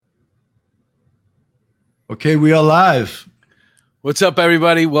Okay, we are live. What's up,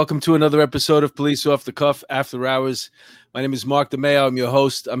 everybody? Welcome to another episode of Police Off the Cuff After Hours. My name is Mark DeMeo. I'm your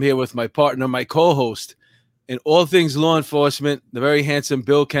host. I'm here with my partner, my co-host, in all things law enforcement, the very handsome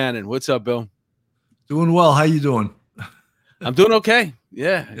Bill Cannon. What's up, Bill? Doing well. How you doing? I'm doing okay.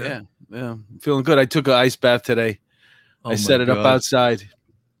 Yeah. I'm feeling good. I took an ice bath today. I set it up outside.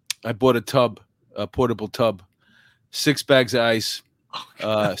 I bought a portable tub, 6 bags of ice,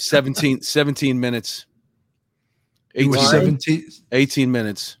 17 minutes. 18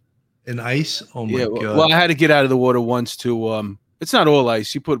 minutes. In ice? Oh my God. Well, I had to get out of the water once to it's not all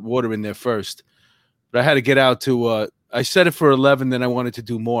ice. You put water in there first. But I had to get out to I set it for 11, then I wanted to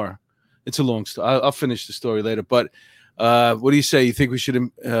do more. It's a long story. I'll finish the story later. But what do you say? You think we should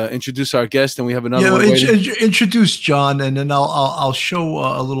introduce our guest, and we have another one? Introduce John, and then I'll show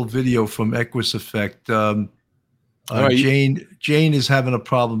a little video from Equus Effect. Right. Jane is having a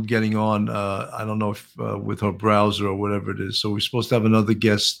problem getting on. I don't know if with her browser or whatever it is. So we're supposed to have another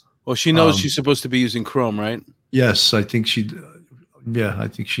guest. Well, she knows she's supposed to be using Chrome, right? Yes, I think she. Yeah, I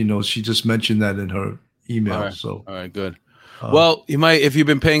think she knows. She just mentioned that in her email. All right. So all right, good. Well, you might, if you've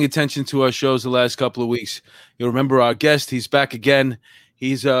been paying attention to our shows the last couple of weeks, you'll remember our guest. He's back again.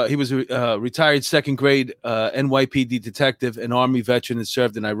 He was a retired second grade NYPD detective, an Army veteran that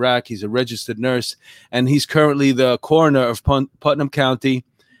served in Iraq. He's a registered nurse, and he's currently the coroner of Putnam County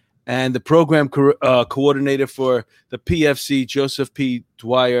and the program coordinator for the PFC Joseph P.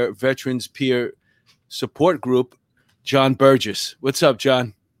 Dwyer Veterans Peer Support Group, John Burgess. What's up,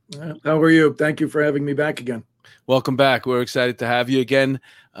 John? How are you? Thank you for having me back again. Welcome back. We're excited to have you again.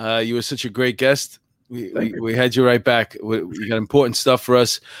 You were such a great guest. We had you right back. We got important stuff for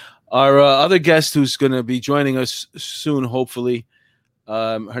us. Our other guest who's going to be joining us soon, hopefully,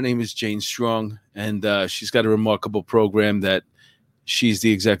 her name is Jane Strong, and she's got a remarkable program that she's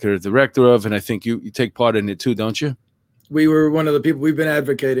the executive director of, and I think you take part in it too, don't you? We were one of the people. We've been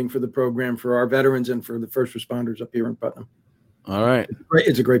advocating for the program for our veterans and for the first responders up here in Putnam. All right.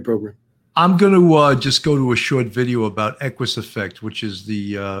 It's a great program. I'm going to just go to a short video about Equus Effect, which is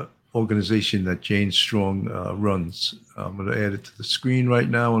the organization that Jane Strong runs. I'm going to add it to the screen right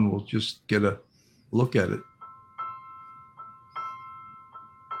now, and we'll just get a look at it.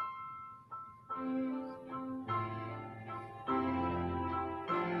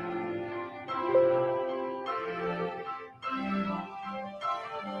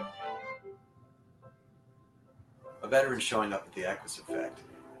 A veteran showing up at the Equus Effect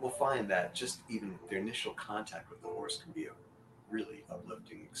will find that just even their initial contact with the horse can be a really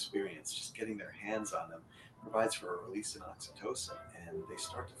uplifting experience. Just getting their hands on them provides for a release in oxytocin, and they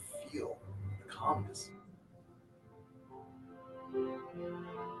start to feel the calmness.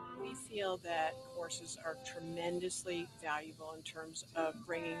 We feel that horses are tremendously valuable in terms of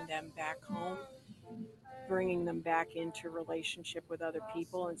bringing them back home, bringing them back into relationship with other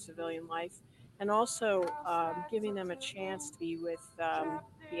people in civilian life, and also giving them a chance to be with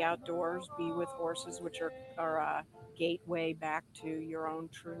the outdoors, be with horses, which are a gateway back to your own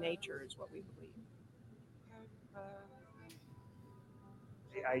true nature, is what we believe.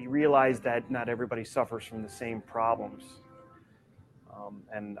 I realize that not everybody suffers from the same problems.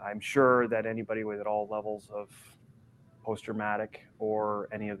 And I'm sure that anybody with at all levels of post-traumatic or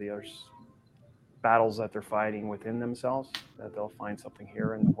any of the other battles that they're fighting within themselves, that they'll find something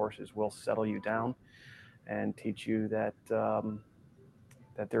here, and the horses will settle you down and teach you that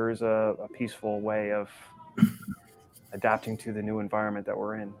that there is a peaceful way of adapting to the new environment that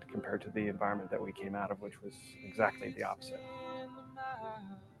we're in compared to the environment that we came out of, which was exactly the opposite.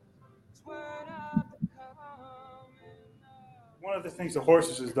 One of the things the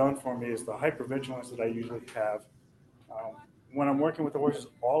horses has done for me is the hypervigilance that I usually have. When I'm working with the horses,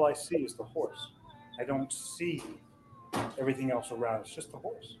 all I see is the horse. I don't see everything else around. It's just the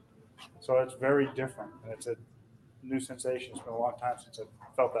horse. So it's very different. And it's a new sensation. It's been a long time since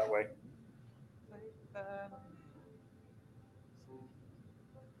I felt that way.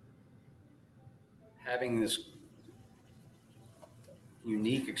 Having this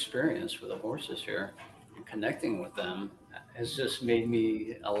unique experience with the horses here and connecting with them has just made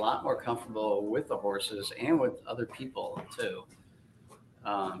me a lot more comfortable with the horses and with other people too.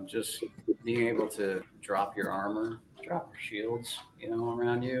 Just being able to drop your armor, drop your shields,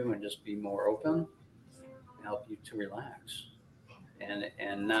 around you, and just be more open, help you to relax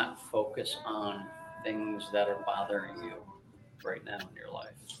and not focus on things that are bothering you right now in your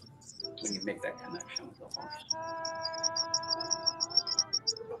life when you make that connection with the horse.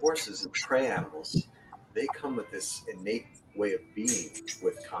 The horses and prey animals, they come with this innate way of being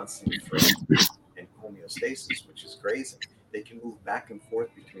with constant freedom and homeostasis, which is grazing. they can move back and forth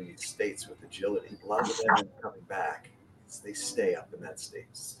between these states with agility. A lot of the veterans coming back, they stay up in that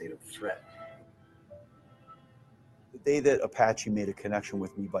state of threat. The day that Apache made a connection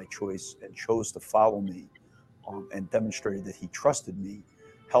with me by choice and chose to follow me, and demonstrated that he trusted me,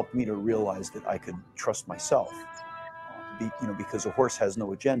 helped me to realize that I could trust myself. Because a horse has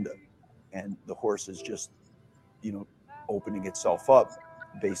no agenda, and the horse is just, opening itself up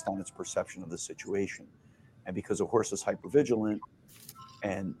based on its perception of the situation. And because a horse is hypervigilant,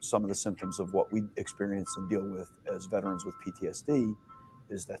 and some of the symptoms of what we experience and deal with as veterans with PTSD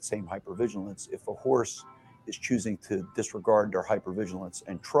is that same hypervigilance. If a horse is choosing to disregard their hypervigilance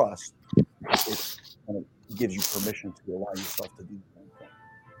and trust, it gives you permission to allow yourself to do the same thing.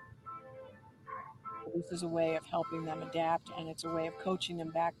 This is a way of helping them adapt, and it's a way of coaching them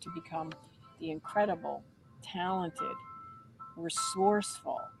back to become the incredible, talented,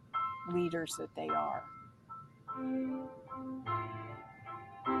 resourceful leaders that they are.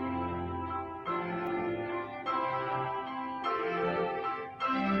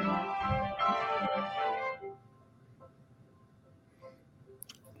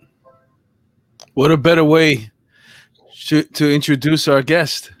 What a better way to introduce our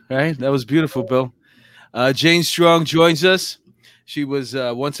guest, right? That was beautiful, Bill. Jane Strong joins us. She was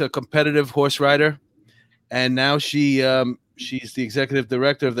once a competitive horse rider, and now she's the executive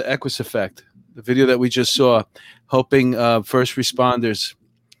director of the Equus Effect, the video that we just saw, helping first responders,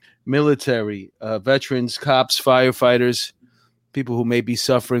 military, veterans, cops, firefighters, people who may be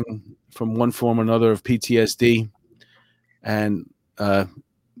suffering from one form or another of PTSD. And I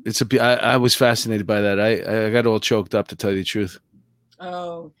was fascinated by that. I got all choked up, to tell you the truth.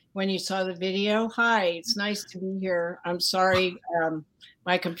 Oh, when you saw the video? Hi, it's nice to be here. I'm sorry,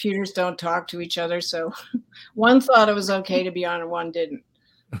 my computers don't talk to each other, so one thought it was okay to be on and one didn't.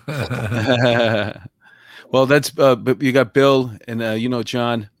 Well, that's you got Bill and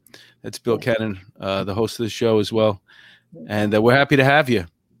John. That's Bill Cannon, the host of the show as well, and we're happy to have you.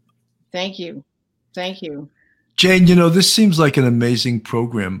 Thank you. Jane, this seems like an amazing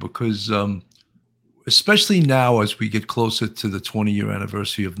program because especially now as we get closer to the 20-year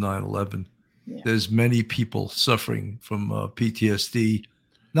anniversary of 9/11, there's many people suffering from PTSD,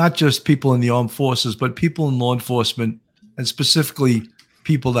 not just people in the armed forces, but people in law enforcement, and specifically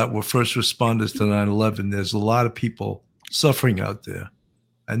people that were first responders to 9/11. There's a lot of people suffering out there.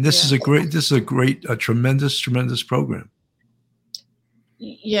 And this is a tremendous program.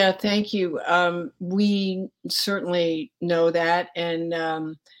 Yeah, thank you. We certainly know that. And,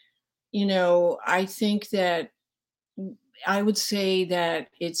 I think that I would say that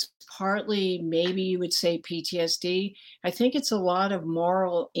it's partly, maybe you would say PTSD. I think it's a lot of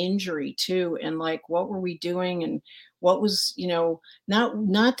moral injury too. And like, what were we doing? And what was,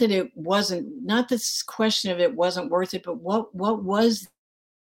 not that it wasn't, not this question of it wasn't worth it, but what was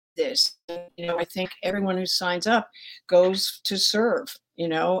this? I think everyone who signs up goes to serve,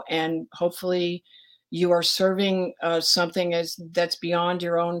 and hopefully you are serving something that's beyond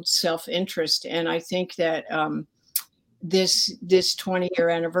your own self-interest. And I think that this 20-year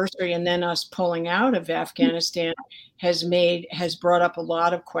anniversary and then us pulling out of Afghanistan has brought up a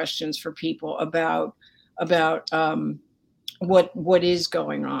lot of questions for people about what is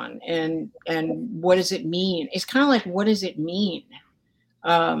going on and what does it mean? It's kind of like, what does it mean?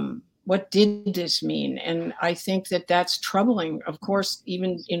 What did this mean? And I think that that's troubling. Of course,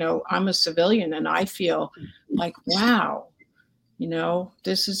 even, I'm a civilian and I feel like, wow,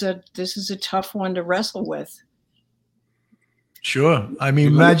 this is a tough one to wrestle with. Sure. I mean,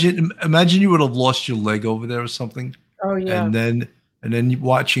 imagine you would have lost your leg over there or something. Oh yeah. And then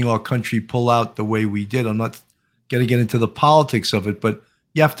watching our country pull out the way we did. I'm not going to get into the politics of it, but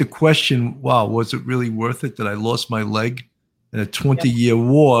you have to question, wow, was it really worth it that I lost my leg in a 20-year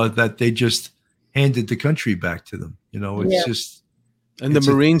war that they just handed the country back to them? It's just. And the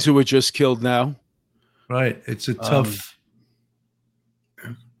Marines who were just killed now. Right. It's a tough.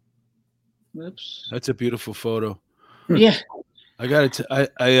 Oops. That's a beautiful photo. Yeah. I got it.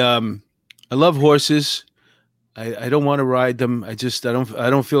 I love horses. I don't want to ride them. I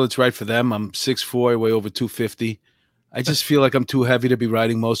don't feel it's right for them. I'm 6'4", I weigh over 250. I just feel like I'm too heavy to be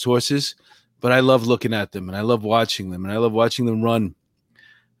riding most horses, but I love looking at them and I love watching them and I love watching them run.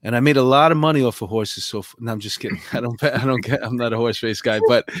 And I made a lot of money off of horses. No, I'm just kidding. I'm not a horse race guy,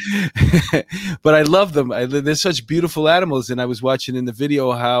 but I love them. They're such beautiful animals. And I was watching in the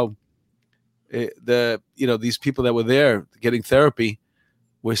video how these people that were there getting therapy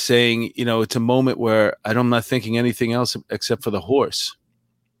were saying, it's a moment where I'm not thinking anything else except for the horse.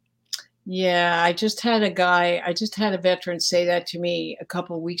 Yeah, I just had a veteran say that to me a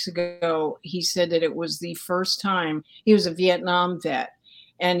couple of weeks ago. He said that it was the first time. He was a Vietnam vet,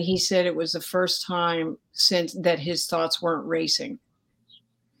 and he said it was the first time since that his thoughts weren't racing.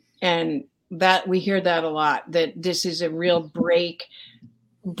 And that we hear that a lot, that this is a real break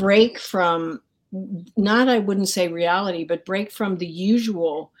from, not, I wouldn't say reality, but break from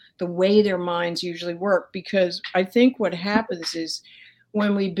the way their minds usually work. Because I think what happens is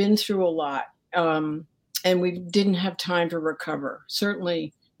when we've been through a lot, and we didn't have time to recover,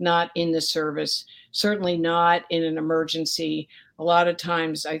 certainly not in the service, certainly not in an emergency. A lot of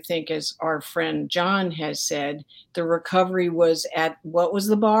times, I think, as our friend John has said, the recovery was at, what was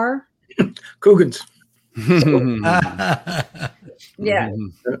the bar? Coogan's. Yeah.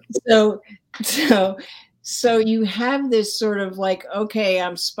 So you have this sort of like, okay,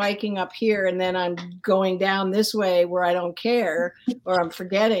 I'm spiking up here and then I'm going down this way where I don't care, or I'm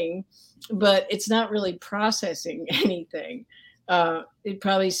forgetting, but it's not really processing anything. It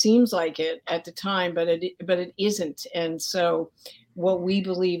probably seems like it at the time, but it isn't. And so what we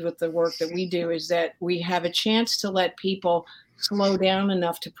believe with the work that we do is that we have a chance to let people slow down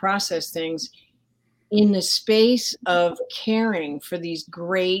enough to process things in the space of caring for these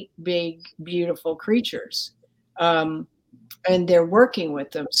great, big, beautiful creatures. And they're working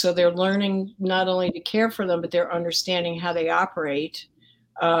with them. So they're learning not only to care for them, but they're understanding how they operate.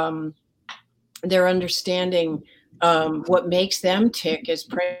 They're understanding what makes them tick as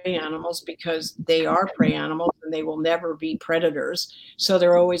prey animals, because they are prey animals and they will never be predators. So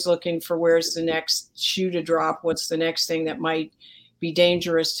they're always looking for, where's the next shoe to drop? What's the next thing that might be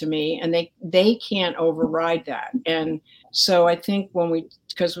dangerous to me? And they can't override that. And so I think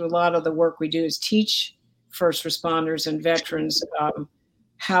because a lot of the work we do is teach first responders and veterans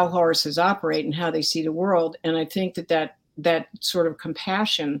how horses operate and how they see the world. And I think that sort of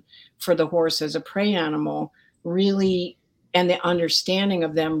compassion for the horse as a prey animal really, and the understanding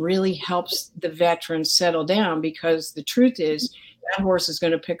of them really helps the veterans settle down, because the truth is that horse is going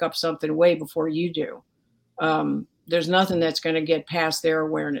to pick up something way before you do. There's nothing that's going to get past their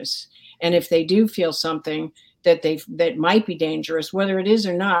awareness. And if they do feel something that might be dangerous, whether it is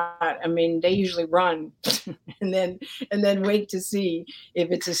or not, I mean, they usually run and then wait to see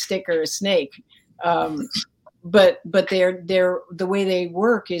if it's a stick or a snake. But they're the way they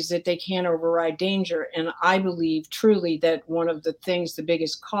work is that they can't override danger. And I believe truly that one of the things, the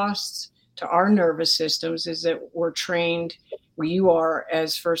biggest costs to our nervous systems, is that we're trained, where you are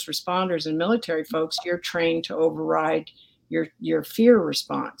as first responders and military folks, you're trained to override your fear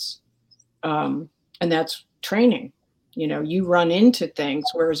response. And that's training. You run into things,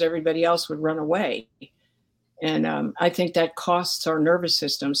 whereas everybody else would run away. And I think that costs our nervous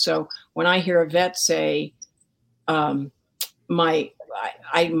system. So when I hear a vet say, my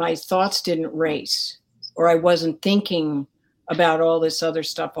thoughts didn't race, or I wasn't thinking about all this other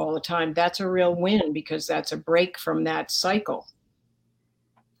stuff all the time, that's a real win, because that's a break from that cycle.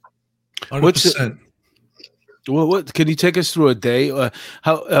 100%. What can you take us through a day?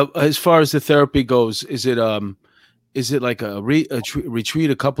 How as far as the therapy goes, is it like a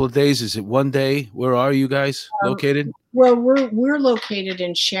retreat, a couple of days? Is it one day? Where are you guys located? Well, we're located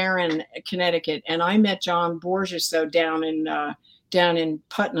in Sharon, Connecticut, and I met John Borges though down in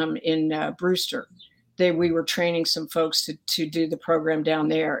Putnam in Brewster. We were training some folks to do the program down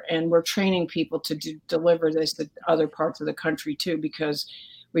there, and we're training people to deliver this to other parts of the country too, because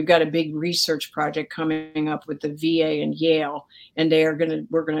we've got a big research project coming up with the VA and Yale, and we're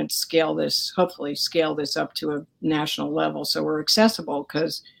going to hopefully scale this up to a national level, so we're accessible,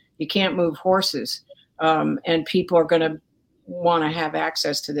 because you can't move horses, and people are going to want to have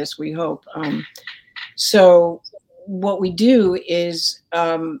access to this, we hope. So what we do is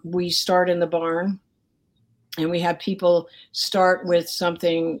we start in the barn, and we have people start with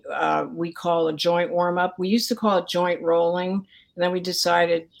something we call a joint warm-up. We used to call it joint rolling, and then we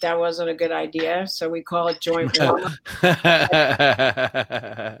decided that wasn't a good idea, so we call it joint warm-up.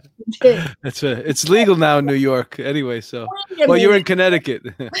 It's legal now in New York anyway. So, well, you're in Connecticut.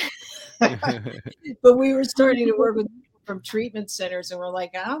 But we were starting to work with people from treatment centers, and we're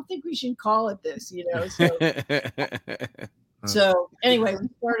like, I don't think we should call it this, So anyway, we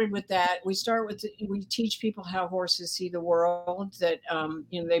started with that. We teach people how horses see the world, that,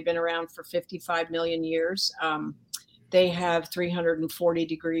 they've been around for 55 million years. They have 340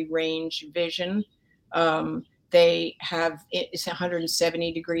 degree range vision. They have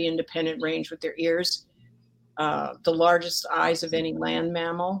 170 degree independent range with their ears, the largest eyes of any land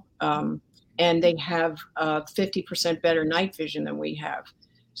mammal. And they have 50% better night vision than we have.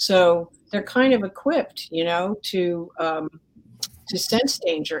 So they're kind of equipped, to sense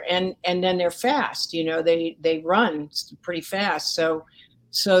danger, and then they're fast. They run pretty fast, so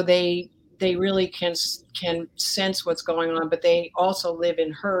they really can sense what's going on, but they also live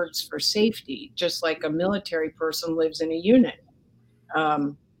in herds for safety, just like a military person lives in a unit,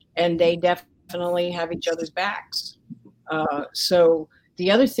 and they definitely have each other's backs. So the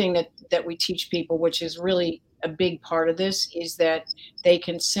other thing that we teach people, which is really a big part of this, is that they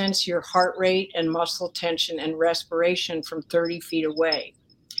can sense your heart rate and muscle tension and respiration from 30 feet away.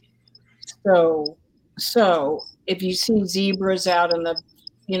 So if you see zebras out in the,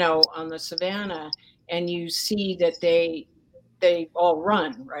 on the savannah, and you see that they all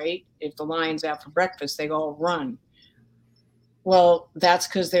run, right? If the lion's out for breakfast, they all run. Well, that's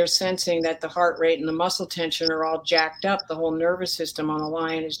because they're sensing that the heart rate and the muscle tension are all jacked up. The whole nervous system on a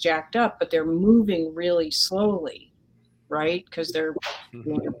lion is jacked up, but they're moving really slowly, right? Because they're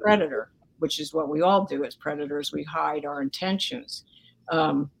being a predator, which is what we all do as predators. We hide our intentions.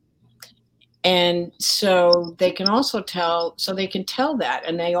 And so they can also tell that,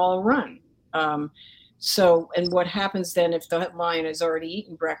 and they all run. And what happens then if the lion has already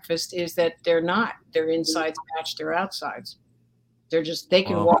eaten breakfast is that they're insides match their outsides. They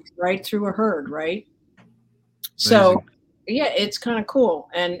can walk right through a herd, right? Amazing. So yeah, it's kind of cool.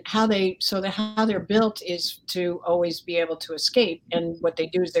 And how they're built is to always be able to escape. And what they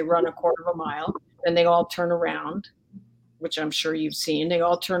do is they run a quarter of a mile, and they all turn around, which I'm sure you've seen. They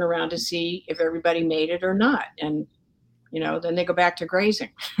all turn around to see if everybody made it or not. And, then they go back to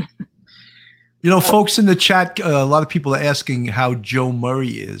grazing. Folks in the chat, a lot of people are asking how Joe Murray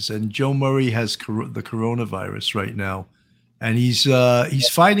is. And Joe Murray has the coronavirus right now. And he's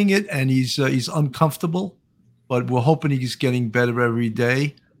fighting it, and he's uncomfortable, but we're hoping he's getting better every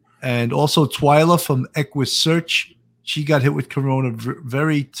day. And also Twyla from Equus Search, she got hit with corona,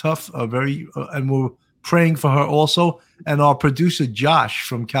 very tough, and we're praying for her also. And our producer Josh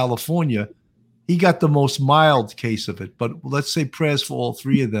from California, he got the most mild case of it. But let's say prayers for all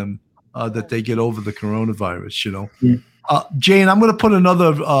three of them that they get over the coronavirus. Jane, I'm going to put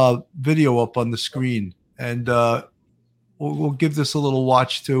another video up on the screen, and we'll give this a little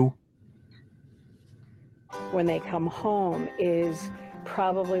watch too. When they come home is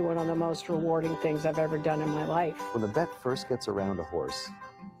probably one of the most rewarding things I've ever done in my life. When the vet first gets around a horse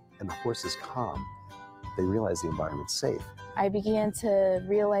and the horse is calm, they realize the environment's safe. I began to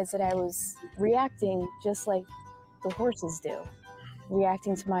realize that I was reacting just like the horses do,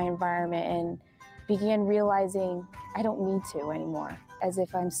 reacting to my environment, and began realizing I don't need to anymore, as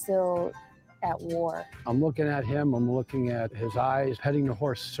if I'm still at war. I'm looking at him, I'm looking at his eyes, heading the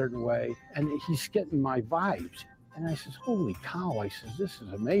horse a certain way, and he's getting my vibes. And I says, holy cow, I says, this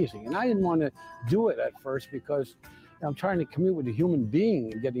is amazing. And I didn't want to do it at first because I'm trying to commute with a human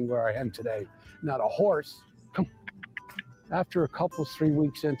being and getting where I am today, not a horse. After 3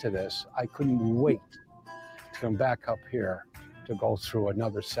 weeks into this, I couldn't wait to come back up here to go through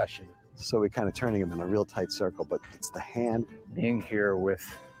another session. So we're kind of turning him in a real tight circle, but it's the hand. Being here with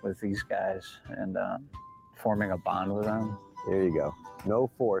these guys and forming a bond with them. There you go. No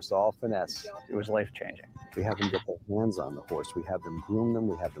force, all finesse. It was life-changing. We have them get their hands on the horse. We have them groom them.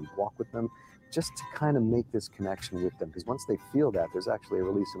 We have them walk with them, just to kind of make this connection with them. Because once they feel that, there's actually a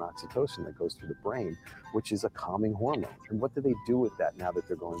release in oxytocin that goes through the brain, which is a calming hormone. And what do they do with that now that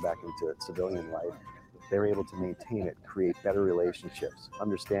they're going back into civilian life? They're able to maintain it, create better relationships,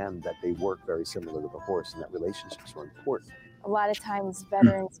 understand that they work very similar to the horse, and that relationships are important. A lot of times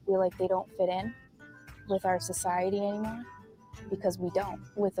veterans feel like they don't fit in with our society anymore, because we don't.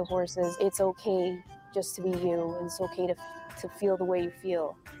 With the horses, it's okay just to be you, and it's okay to feel the way you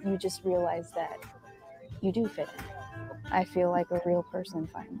feel. You just realize that you do fit in. I feel like a real person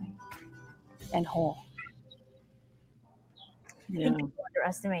finally, and whole. I think people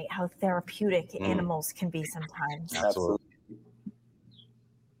underestimate how therapeutic animals can be sometimes. Absolutely.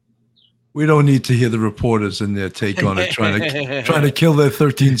 We don't need to hear the reporters and their take on it, trying to kill their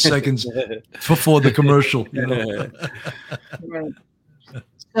 13 seconds before the commercial. Right.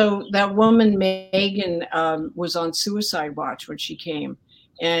 So that woman Megan was on suicide watch when she came,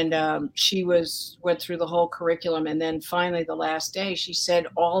 and she went through the whole curriculum, and then finally the last day she said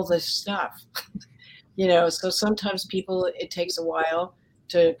all this stuff. So sometimes it takes a while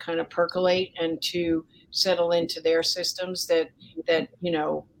to kind of percolate and to settle into their systems that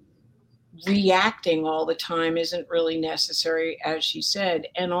reacting all the time isn't really necessary, as she said.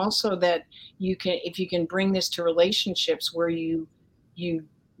 And also that if you can bring this to relationships where you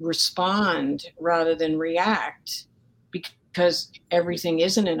respond rather than react, because everything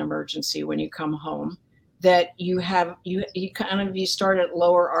isn't an emergency when you come home, that you start at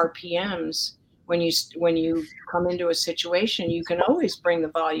lower RPMs when you come into a situation, you can always bring the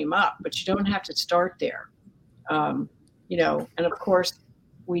volume up, but you don't have to start there. You know, and of course,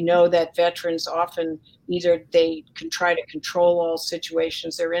 we know that veterans often either they can try to control all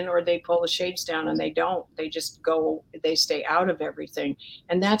situations they're in, or they pull the shades down, and they don't. They just they stay out of everything.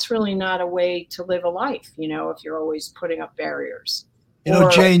 And that's really not a way to live a life, you know, if you're always putting up barriers. You know,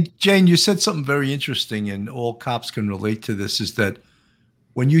 Jane, you said something very interesting, and all cops can relate to this, is that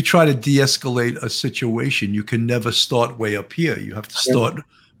when you try to de-escalate a situation, you can never start way up here. You have to start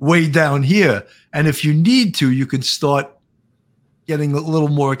way down here. And if you need to, you can start getting a little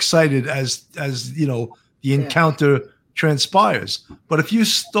more excited as you know, the encounter transpires. But if you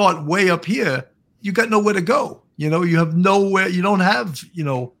start way up here, you got nowhere to go. You know, you have nowhere, you don't have, you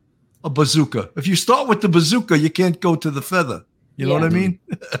know, a bazooka. If you start with the bazooka, you can't go to the feather. You know what I mean?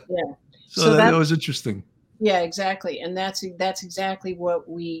 Yeah. So that was interesting. Yeah, exactly. And that's exactly what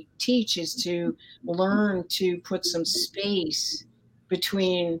we teach, is to learn to put some space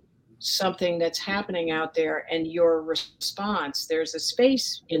between something that's happening out there and your response. There's a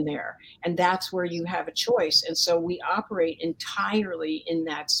space in there, and that's where you have a choice. And so we operate entirely in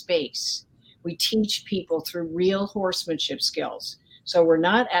that space. We teach people through real horsemanship skills. So we're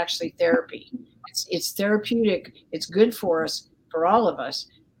not actually therapy. It's therapeutic. It's good for us, for all of us,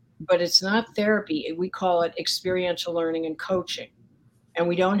 but it's not therapy. We call it experiential learning and coaching. And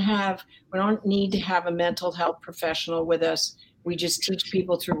we don't need to have a mental health professional with us. We just teach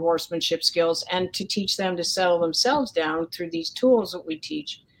people through horsemanship skills, and to teach them to settle themselves down through these tools that we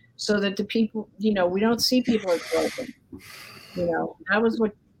teach, so that the people, you know, we don't see people as broken. You know, that was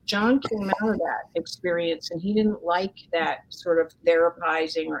what John came out of that experience, and he didn't like that sort of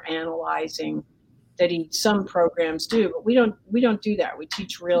therapizing or analyzing that some programs do, but we don't do that. We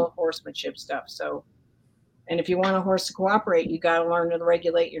teach real horsemanship stuff. So, and if you want a horse to cooperate, you got to learn to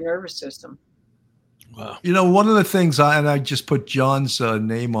regulate your nervous system. Wow. You know, one of the things I just put John's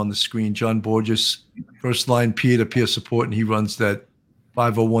name on the screen, John Borges, First Line peer-to-peer support, and he runs that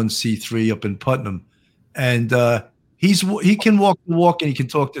 501c3 up in Putnam. And he can walk the walk and he can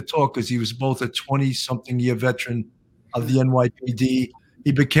talk the talk, because he was both a 20-something year veteran of the NYPD.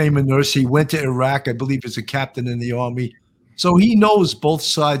 He became a nurse. He went to Iraq, I believe, as a captain in the Army. So he knows both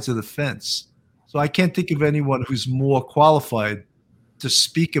sides of the fence. So I can't think of anyone who's more qualified to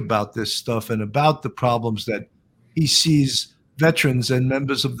speak about this stuff and about the problems that he sees veterans and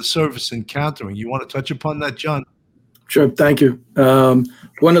members of the service encountering. You want to touch upon that, John? Sure. Thank you.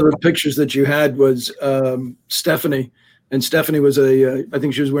 One of the pictures that you had was Stephanie, and Stephanie was I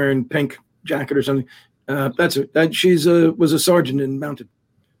think she was wearing pink jacket or something. That's it. She's was a sergeant in Mounted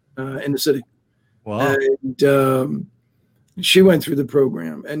in the city. Wow. And she went through the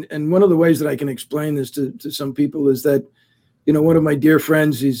program. And one of the ways that I can explain this to some people is that, you know, one of my dear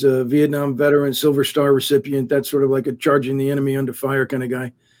friends, he's a Vietnam veteran, Silver Star recipient. That's sort of like a charging the enemy under fire kind of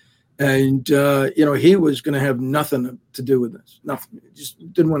guy. And, you know, he was going to have nothing to do with this. Nothing. He just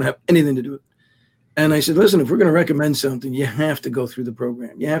didn't want to have anything to do with it. And I said, listen, if we're going to recommend something, you have to go through the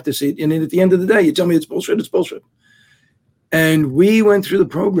program. You have to see it. And at the end of the day, you tell me it's bullshit, it's bullshit. And we went through the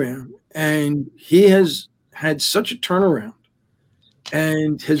program, and he has had such a turnaround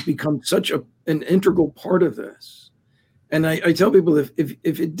and has become such an integral part of this. And I tell people, if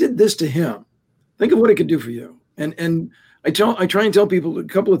it did this to him, think of what it could do for you. And I try and tell people a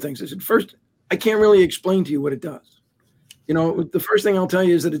couple of things. I said, first, I can't really explain to you what it does. You know, the first thing I'll tell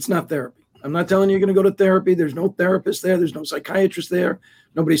you is that it's not therapy. I'm not telling you you're going to go to therapy. There's no therapist there. There's no psychiatrist there.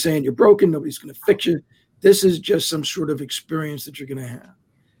 Nobody's saying you're broken. Nobody's going to fix you. This is just some sort of experience that you're going to have.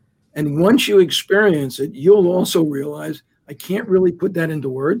 And once you experience it, you'll also realize, I can't really put that into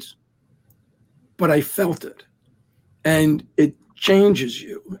words, but I felt it. And it changes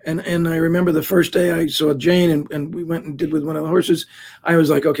you. And I remember the first day I saw Jane and we went and did with one of the horses, I was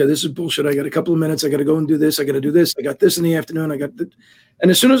like, okay, this is bullshit. I got a couple of minutes. I got to go and do this. I got to do this. I got this in the afternoon. And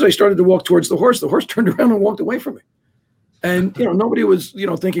as soon as I started to walk towards the horse turned around and walked away from me. And, you know, nobody was, you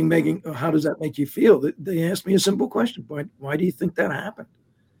know, thinking, how does that make you feel? They asked me a simple question. Why do you think that happened?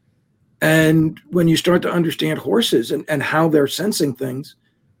 And when you start to understand horses and how they're sensing things,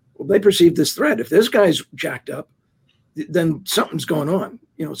 well, they perceive this threat. If this guy's jacked up, then something's going on,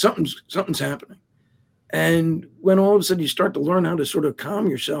 you know, something's happening. And when all of a sudden you start to learn how to sort of calm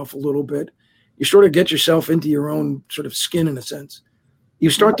yourself a little bit, you sort of get yourself into your own sort of skin in a sense. You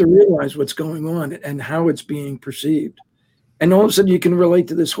start to realize what's going on and how it's being perceived. And all of a sudden you can relate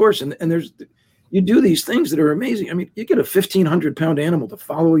to this horse. And you do these things that are amazing. I mean, you get a 1,500-pound animal to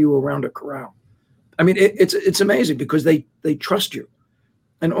follow you around a corral. I mean, it's amazing because they trust you.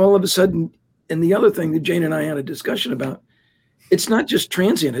 And all of a sudden, and the other thing that Jane and I had a discussion about it's not just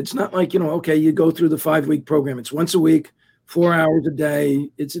transient. It's not like, okay, you go through the 5-week program. It's once a week, 4 hours a day.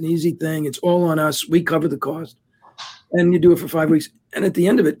 It's an easy thing. It's all on us. We cover the cost. And you do it for 5 weeks. And at the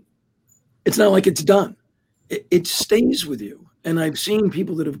end of it, it's not like it's done. It stays with you. And I've seen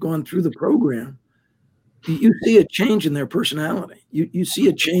people that have gone through the program. You see a change in their personality. You see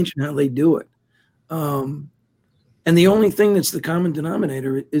a change in how they do it. And the only thing that's the common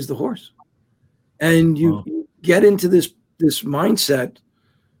denominator is the horse. And you get into this mindset,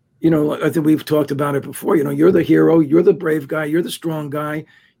 I think we've talked about it before. You're the hero, you're the brave guy, you're the strong guy.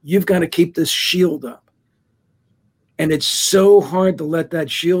 You've got to keep this shield up. And it's so hard to let that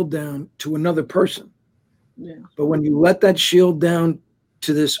shield down to another person. Yeah. But when you let that shield down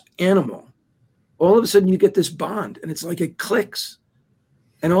to this animal, all of a sudden you get this bond, and it's like it clicks.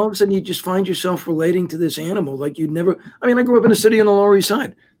 And all of a sudden you just find yourself relating to this animal like you'd never. I mean, I grew up in a city on the Lower East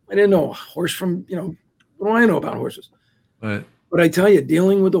Side. I didn't know a horse from, what do I know about horses? Right. But I tell you,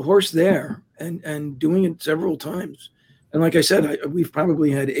 dealing with the horse there and doing it several times. And like I said, we've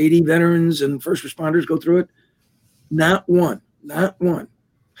probably had 80 veterans and first responders go through it. Not one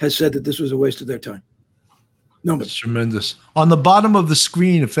has said that this was a waste of their time. No, that's tremendous. On the bottom of the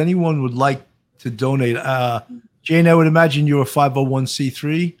screen, if anyone would like to donate, Jane, I would imagine you're a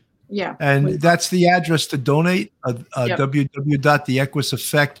 501c3. Yeah. And that's the address to donate,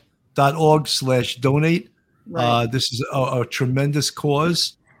 www.theequuseffect.org/donate. Right. This is a tremendous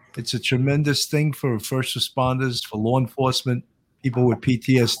cause. It's a tremendous thing for first responders, for law enforcement, people with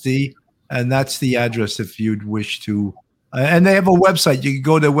PTSD. And that's the address if you'd wish to. And they have a website. You can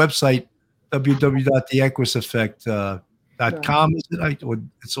go to their website, www.theequuseffect.com. Is it? Or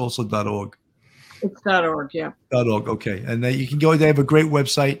it's also .org. It's .org, yeah. .org, okay. And you can go. They have a great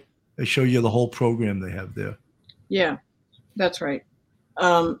website. They show you the whole program they have there. Yeah, that's right.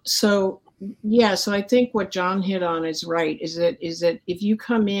 So I think what John hit on is right. Is that if you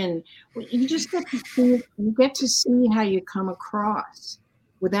come in, you just get to see how you come across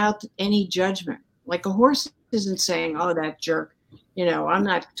without any judgment. Like a horse isn't saying, "Oh, that jerk," I'm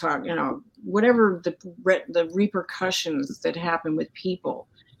not talking. Whatever the repercussions that happen with people,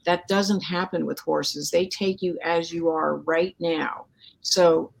 that doesn't happen with horses. They take you as you are right now.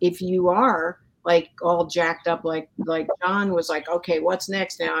 So if you are like all jacked up, like John was like, okay, what's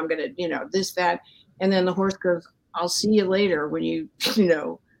next now? I'm going to, this, that. And then the horse goes, I'll see you later when you,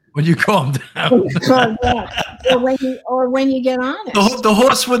 when you calm down. or when you get on it. The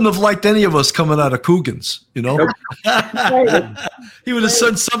horse wouldn't have liked any of us coming out of Coogan's, He would have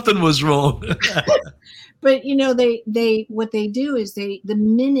said something was wrong. But they what they do is the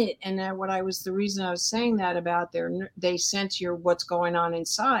minute, and the reason I was saying that about they sense what's going on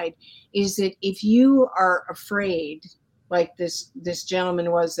inside, is that if you are afraid, like this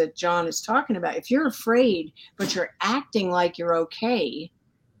gentleman was that John is talking about, if you're afraid but you're acting like you're okay,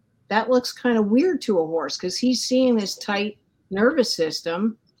 that looks kind of weird to a horse because he's seeing this tight nervous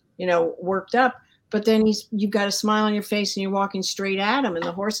system, worked up. But then you've got a smile on your face and you're walking straight at him, and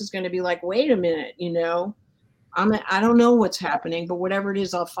the horse is going to be like, wait a minute, I don't know what's happening, but whatever it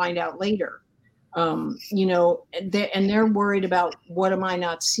is, I'll find out later. And they're worried about, what am I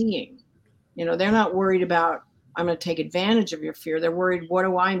not seeing? They're not worried about, I'm going to take advantage of your fear. They're worried, what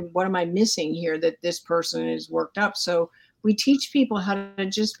am I missing here that this person is worked up? So we teach people how to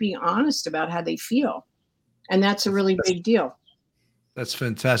just be honest about how they feel. And that's a really big deal. That's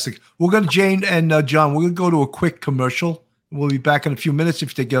fantastic. We're going to, Jane and John, we're going to go to a quick commercial. We'll be back in a few minutes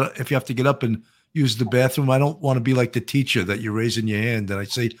if you have to get up and use the bathroom. I don't want to be like the teacher that you're raising your hand and I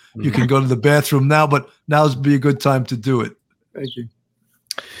say, you can go to the bathroom now, but now's be a good time to do it. Thank you.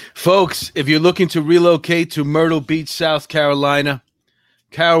 Folks, if you're looking to relocate to Myrtle Beach, South Carolina,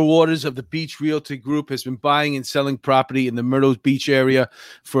 Carol Waters of the Beach Realty Group has been buying and selling property in the Myrtle Beach area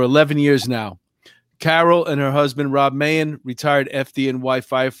for 11 years now. Carol and her husband, Rob Mahan, retired FDNY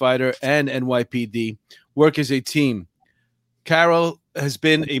firefighter and NYPD, work as a team. Carol has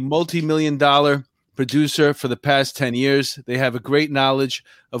been a multi-million-dollar producer for the past 10 years. They have a great knowledge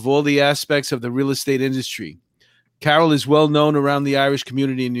of all the aspects of the real estate industry. Carol is well known around the Irish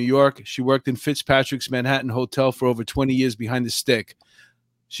community in New York. She worked in Fitzpatrick's Manhattan Hotel for over 20 years behind the stick.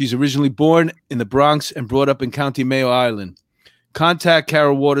 She's originally born in the Bronx and brought up in County Mayo Island. Contact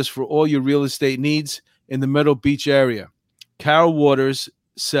Carol Waters for all your real estate needs in the Myrtle Beach area. Carol Waters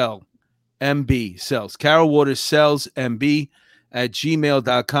sells. Carol Waters sells MB at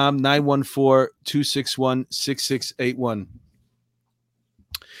gmail.com, 914-261-6681.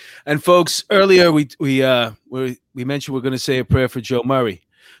 And folks, earlier we mentioned we're going to say a prayer for Joe Murray.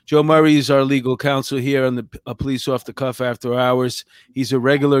 Joe Murray is our legal counsel here on the Police Off the Cuff After Hours. He's a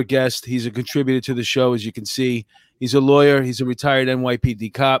regular guest. He's a contributor to the show, as you can see. He's a lawyer. He's a retired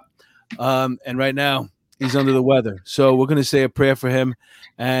NYPD cop. And right now, he's under the weather. So we're going to say a prayer for him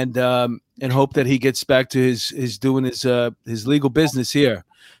and hope that he gets back to his doing his legal business here.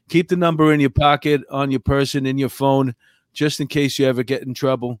 Keep the number in your pocket, on your person, in your phone, just in case you ever get in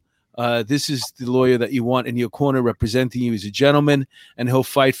trouble. This is the lawyer that you want in your corner representing you. He's a gentleman, and he'll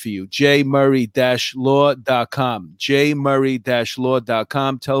fight for you. jmurray-law.com.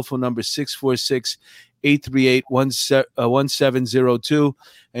 jmurray-law.com. Telephone number 646-838-1702.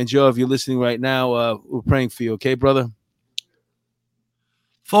 And Joe, if you're listening right now, we're praying for you. Okay, brother?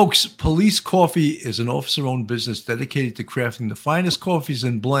 Folks, Police Coffee is an officer-owned business dedicated to crafting the finest coffees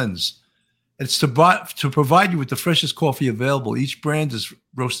and blends. It's to provide you with the freshest coffee available. Each brand is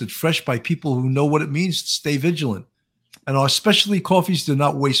roasted fresh by people who know what it means to stay vigilant. And our specialty coffees do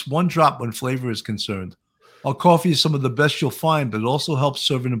not waste one drop when flavor is concerned. Our coffee is some of the best you'll find, but it also helps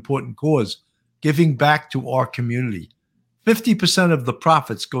serve an important cause, giving back to our community. 50% of the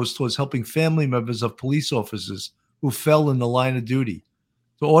profits goes towards helping family members of police officers who fell in the line of duty.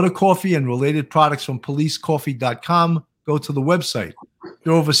 To order coffee and related products from policecoffee.com, go to the website.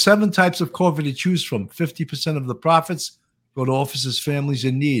 There are over 7 types of coffee to choose from. 50% of the profits go to officers' families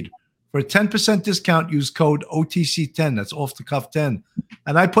in need. For a 10% discount, use code OTC10. That's off the cuff 10.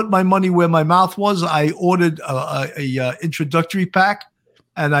 And I put my money where my mouth was. I ordered a introductory pack,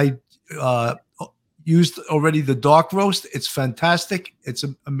 and I used already the dark roast. It's fantastic. It's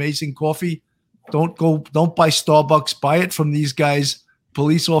an amazing coffee. Don't buy Starbucks. Buy it from these guys.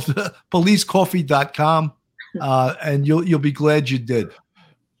 Policecoffee.com, and you'll be glad you did.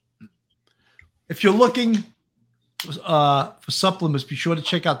 If you're looking for supplements, be sure to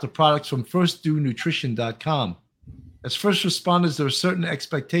check out the products from FirstDoNutrition.com. As first responders, there are certain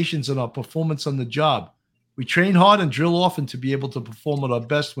expectations in our performance on the job. We train hard and drill often to be able to perform at our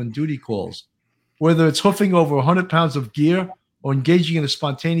best when duty calls. Whether it's hoofing over 100 pounds of gear or engaging in a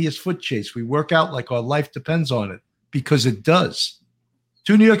spontaneous foot chase, we work out like our life depends on it, because it does.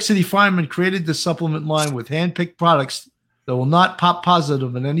 2 New York City firemen created this supplement line with hand-picked products that will not pop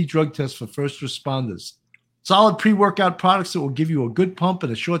positive in any drug test for first responders. Solid pre-workout products that will give you a good pump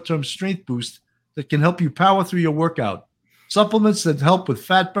and a short-term strength boost that can help you power through your workout. Supplements that help with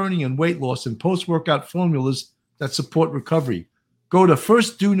fat burning and weight loss, and post-workout formulas that support recovery. Go to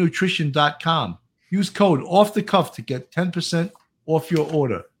firstdonutrition.com. Use code OFFTHECUFF to get 10% off your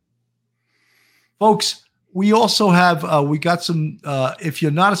order. Folks, we also have, we got some, if you're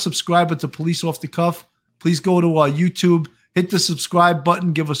not a subscriber to Police Off the Cuff, please go to our YouTube, hit the subscribe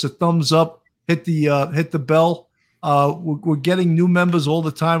button, give us a thumbs up, hit the bell. We're getting new members all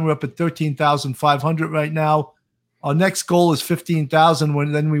the time. We're up at 13,500 right now. Our next goal is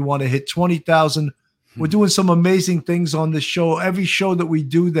 15,000. Then we want to hit 20,000. We're doing some amazing things on this show. Every show that we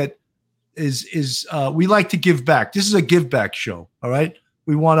do that is we like to give back. This is a give back show. All right.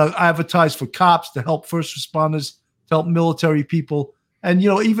 We want to advertise for cops, to help first responders, to help military people. And,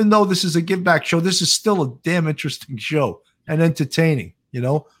 even though this is a give back show, this is still a damn interesting show and entertaining,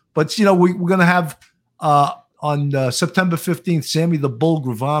 But, we're going to have on September 15th, Sammy the Bull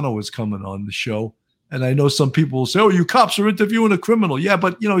Gravano is coming on the show. And I know some people will say, oh, you cops are interviewing a criminal. Yeah,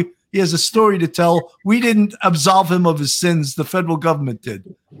 but, he has a story to tell. We didn't absolve him of his sins. The federal government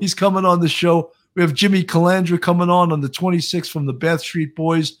did. He's coming on the show. We have Jimmy Calandra coming on the 26th from the Bath Street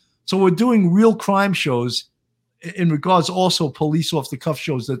Boys. So we're doing real crime shows in regards also Police Off the Cuff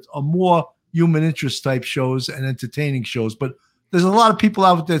shows that are more human interest type shows and entertaining shows. But there's a lot of people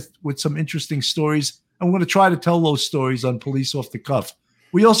out there with some interesting stories, and we're going to try to tell those stories on Police Off the Cuff.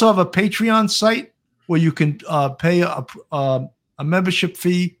 We also have a Patreon site where you can pay a membership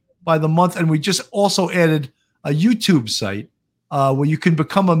fee by the month. And we just also added a YouTube site where you can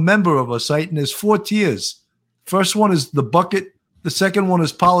become a member of our site. And there's 4 tiers. First one is The Bucket. The second one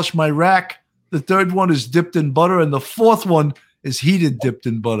is Polish My Rack. The third one is Dipped in Butter. And the fourth one is Heated Dipped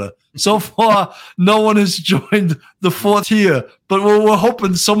in Butter. So far, no one has joined the 4th tier, but we're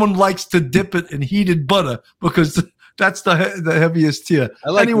hoping someone likes to dip it in heated butter, because that's the heaviest tier. I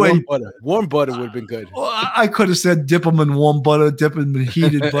like warm butter. Warm butter would have been good. Well, I could have said dip them in warm butter, dip them in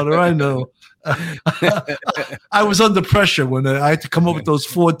heated butter. I know. I was under pressure when I had to come up with those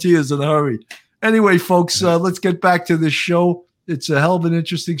 4 tiers in a hurry. Anyway, folks, let's get back to this show. It's a hell of an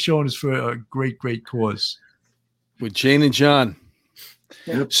interesting show, and it's for a great, great cause. With Jane and John.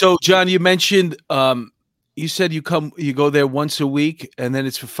 Yep. So, John, you mentioned, you said you go there once a week, and then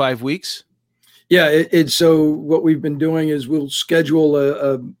it's for 5 weeks? Yeah, it's so what we've been doing is we'll schedule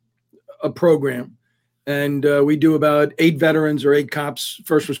a program, And we do about 8 veterans or 8 cops,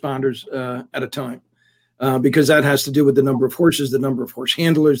 first responders at a time, because that has to do with the number of horses, the number of horse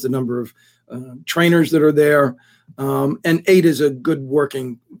handlers, the number of trainers that are there. And 8 is a good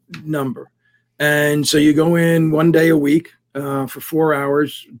working number. And so you go in one day a week for 4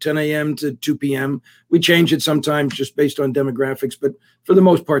 hours, 10 a.m. to 2 p.m. We change it sometimes just based on demographics, but for the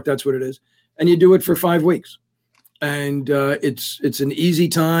most part, that's what it is. And you do it for 5 weeks. And it's an easy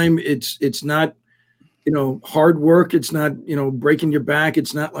time. It's not, hard work. It's not, breaking your back.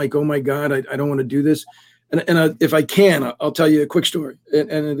 It's not like, oh my God, I don't want to do this. And if I can, I'll tell you a quick story.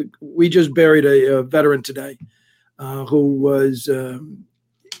 And we just buried a veteran today who was,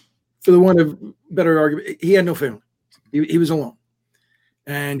 for the want of better argument, he had no family. He was alone.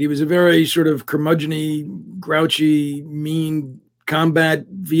 And he was a very sort of curmudgeon-y, grouchy, mean combat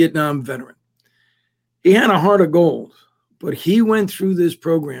Vietnam veteran. He had a heart of gold, but he went through this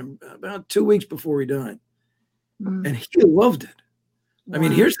program about 2 weeks before he died. And he loved it. Wow. I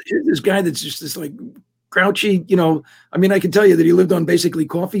mean, here's this guy that's just this like grouchy, I can tell you that he lived on basically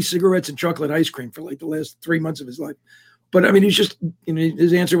coffee, cigarettes, and chocolate ice cream for like the last 3 months of his life. But I mean, he's just,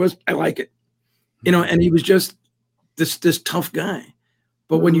 his answer was, I like it, and he was just this tough guy.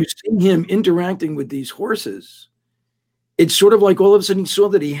 But when you see him interacting with these horses, it's sort of like all of a sudden he saw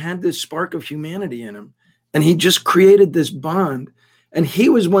that he had this spark of humanity in him, and he just created this bond. And he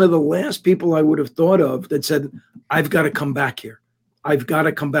was one of the last people I would have thought of that said, I've got to come back here. I've got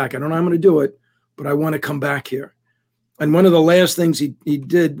to come back. I don't know how I'm going to do it, but I want to come back here. And one of the last things he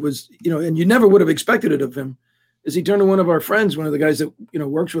did was, and you never would have expected it of him, is he turned to one of our friends, one of the guys that,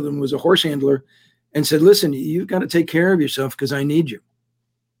 works with him, was a horse handler, and said, listen, you've got to take care of yourself because I need you.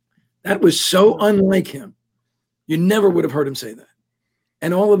 That was so unlike him. You never would have heard him say that.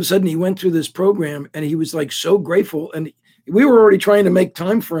 And all of a sudden he went through this program and he was like so grateful. And we were already trying to make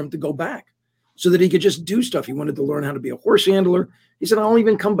time for him to go back so that he could just do stuff. He wanted to learn how to be a horse handler. He said, I'll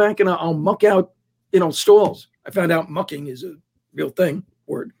even come back and I'll muck out, stalls. I found out mucking is a real thing,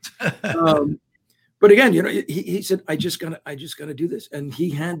 word. But again, he said, I just gotta do this. And he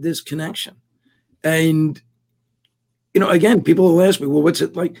had this connection. And, again, people will ask me, well, what's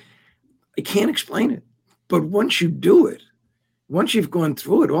it like? I can't explain it. But once you do it, once you've gone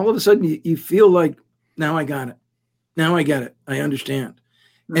through it, all of a sudden you feel like, now I got it. Now I get it. I understand.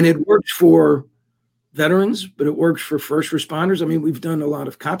 And it works for veterans, but it works for first responders. I mean, we've done a lot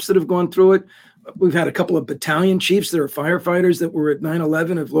of cops that have gone through it. We've had a couple of battalion chiefs that are firefighters that were at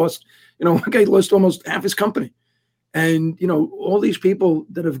 9/11 have lost, one guy lost almost half his company. And, all these people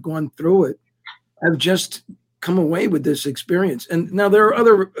that have gone through it have just come away with this experience. And now there are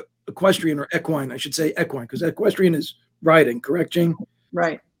other equestrian or equine, I should say equine, because equestrian is riding, correct, Jane?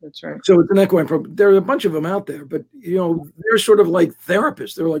 Right. That's right. So it's an equine program. There are a bunch of them out there, but, they're sort of like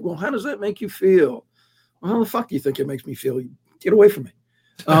therapists. They're like, well, how does that make you feel? Well, how the fuck do you think it makes me feel? Get away from me.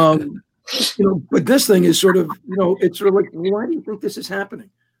 But this thing is sort of, it's sort of like, why do you think this is happening?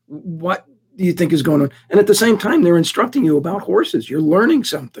 What do you think is going on? And at the same time, they're instructing you about horses. You're learning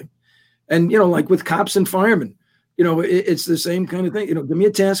something. And, like with cops and firemen, it's the same kind of thing. Give me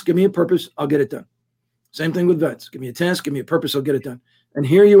a task, give me a purpose, I'll get it done. Same thing with vets. Give me a task, give me a purpose, I'll get it done. And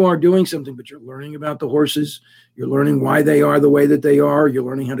here you are doing something, but you're learning about the horses. You're learning why they are the way that they are. You're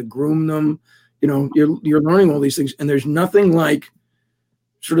learning how to groom them. You're learning all these things. And there's nothing like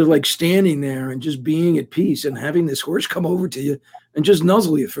sort of like standing there and just being at peace and having this horse come over to you and just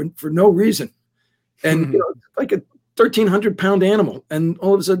nuzzle you for no reason. And like a 1,300-pound animal. And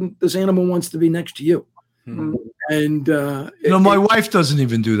all of a sudden, this animal wants to be next to you. And my wife doesn't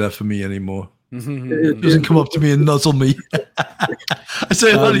even do that for me anymore. She doesn't come up to me and nuzzle me. I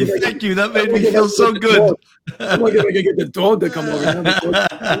say, honey, thank you. That made me feel so good. I'm like, I can get the dog to come over.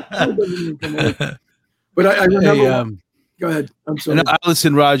 But I remember. Go ahead. I'm sorry. And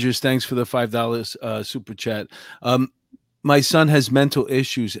Allison Rogers, thanks for the $5 super chat. My son has mental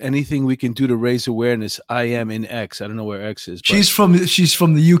issues. Anything we can do to raise awareness? I am in X. I don't know where X is. But. She's from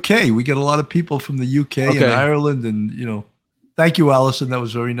the UK. We get a lot of people from the UK and Ireland, and thank you, Allison. That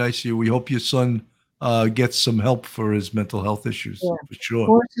was very nice of you. We hope your son gets some help for his mental health issues for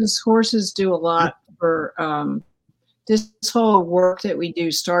sure. Horses do a lot for this whole work that we do.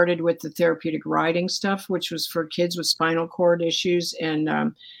 Started with the therapeutic riding stuff, which was for kids with spinal cord issues and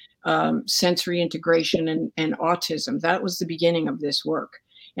sensory integration and autism. That was the beginning of this work.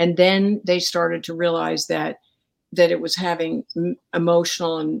 And then they started to realize that it was having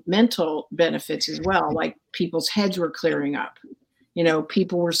emotional and mental benefits as well. Like people's heads were clearing up.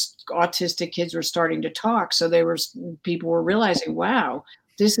 Autistic kids were starting to talk. So people were realizing, wow,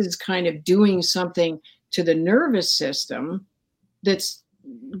 this is kind of doing something to the nervous system that's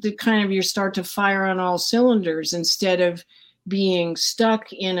the kind of, you start to fire on all cylinders instead of being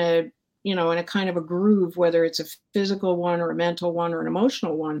stuck in a, in a kind of a groove, whether it's a physical one or a mental one or an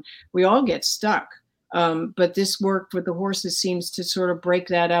emotional one. We all get stuck. But this work with the horses seems to sort of break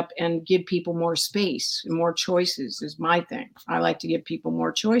that up and give people more space and more choices is my thing. I like to give people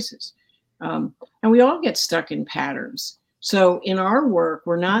more choices. And we all get stuck in patterns. So in our work,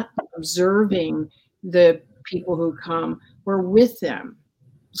 we're not observing the people who come, we're with them.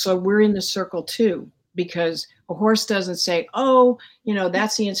 So we're in the circle too, because a horse doesn't say, oh,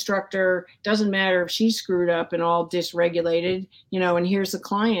 that's the instructor. Doesn't matter if she's screwed up and all dysregulated, and here's the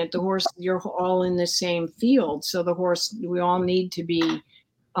client. The horse, you're all in the same field. So the horse, we all need to be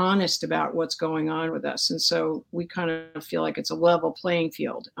honest about what's going on with us. And so we kind of feel like it's a level playing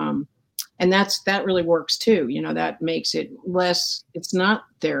field. And that really works too. That makes it less, it's not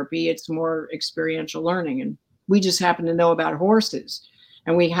therapy, it's more experiential learning. And we just happen to know about horses.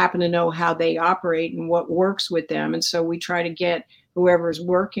 And we happen to know how they operate and what works with them. And so we try to get whoever's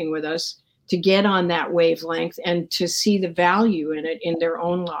working with us to get on that wavelength and to see the value in it in their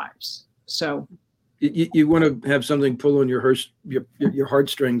own lives. So you want to have something pull on your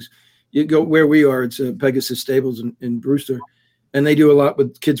heartstrings. You go where we are, it's Pegasus Stables in Brewster, and they do a lot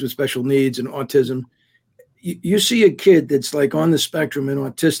with kids with special needs and autism. You see a kid that's like on the spectrum and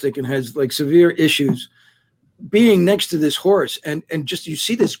autistic and has like severe issues, being next to this horse, and just you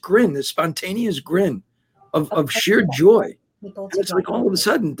see this grin, this spontaneous grin of sheer joy. It's like all of a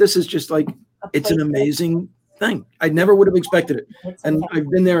sudden, this is just like, it's an amazing thing. I never would have expected it. And I've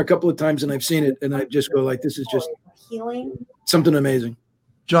been there a couple of times and I've seen it, and I just go like, this is just something amazing.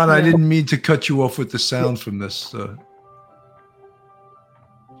 John, I didn't mean to cut you off with the sound from this.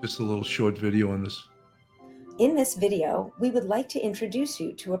 Just a little short video on this. In this video, we would like to introduce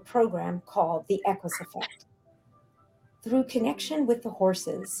you to a program called the Equus Effect. Through connection with the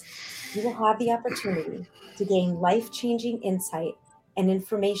horses, you will have the opportunity to gain life-changing insight and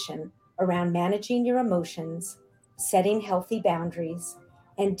information around managing your emotions, setting healthy boundaries,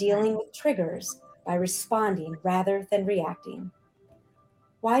 and dealing with triggers by responding rather than reacting.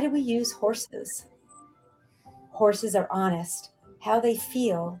 Why do we use horses? Horses are honest. How they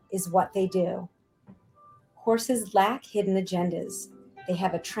feel is what they do. Horses lack hidden agendas. They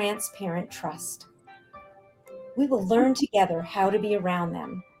have a transparent trust. We will learn together how to be around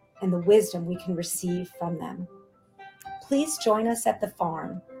them and the wisdom we can receive from them. Please join us at the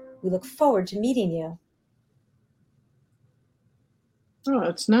farm. We look forward to meeting you. Oh,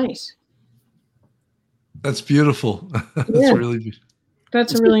 it's nice. That's beautiful. That's Yeah. really beautiful.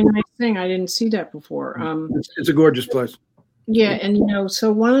 That's a really nice thing. I didn't see that before. It's a gorgeous place. Yeah, and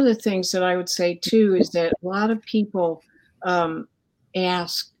so one of the things that I would say too is that a lot of people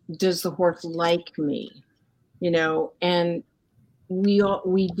ask, "Does the horse like me?" And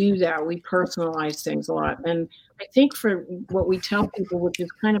we do that. We personalize things a lot, and I think for what we tell people, which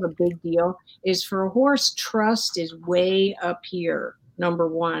is kind of a big deal, is for a horse, trust is way up here. Number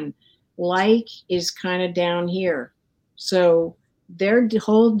one, like is kind of down here. So their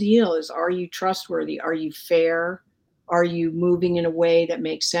whole deal is: are you trustworthy? Are you fair? Are you moving in a way that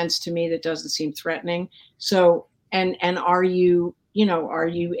makes sense to me, that doesn't seem threatening? So, and are you, are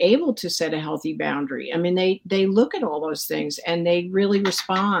you able to set a healthy boundary? I mean, they look at all those things and they really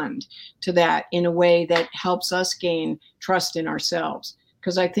respond to that in a way that helps us gain trust in ourselves.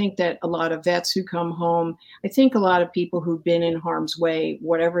 Because I think that a lot of vets who come home, I think a lot of people who've been in harm's way,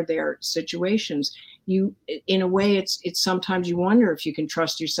 whatever their situations, in a way, it's sometimes you wonder if you can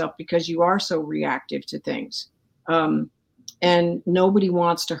trust yourself because you are so reactive to things. And nobody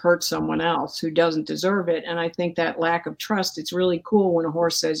wants to hurt someone else who doesn't deserve it. And I think that lack of trust, it's really cool when a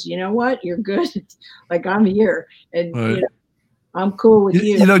horse says, you know what, you're good. Like, I'm here and Right. I'm cool with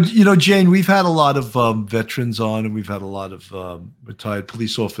you. Jane, we've had a lot of veterans on, and we've had a lot of retired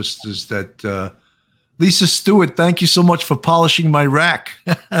police officers that Lisa Stewart, thank you so much for polishing my rack.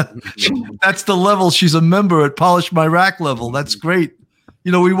 That's the level. She's a member at Polish My Rack level. That's great.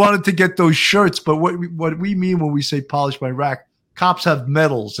 We wanted to get those shirts, but what we mean when we say polish my rack, cops have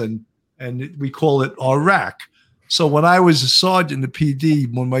medals and we call it our rack. So when I was a sergeant in the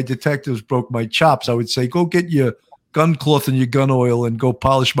PD, when my detectives broke my chops, I would say, go get your gun cloth and your gun oil and go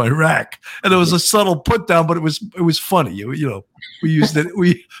polish my rack. And it was a subtle put down, but it was funny. We used it.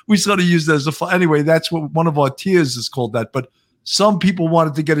 We sort of used it as a fun. Anyway, that's what one of our tiers is called that. But some people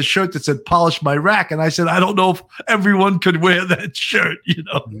wanted to get a shirt that said polish my rack. And I said, I don't know if everyone could wear that shirt,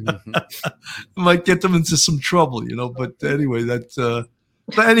 might get them into some trouble, but anyway,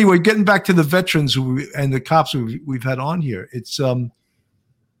 but anyway, getting back to the veterans and the cops we've had on here, it's,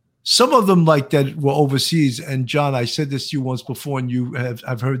 some of them like that were overseas. And John, I said this to you once before, and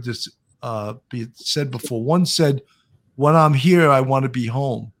I've heard this be said before. One said, when I'm here, I want to be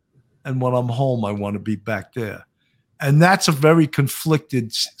home. And when I'm home, I want to be back there. And that's a very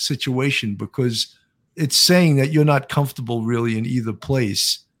conflicted situation, because it's saying that you're not comfortable really in either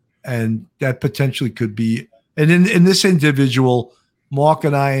place. And that potentially could be, and in this individual, Mark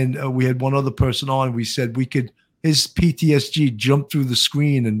and I, and we had one other person on, we said his PTSD jumped through the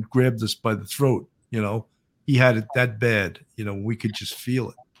screen and grabbed us by the throat. He had it that bad, we could just feel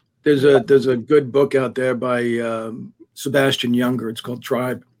it. There's a good book out there by Sebastian Junger. It's called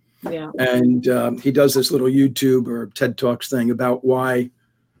Tribe. Yeah. And he does this little YouTube or TED Talks thing about why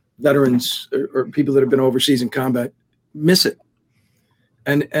veterans or people that have been overseas in combat miss it.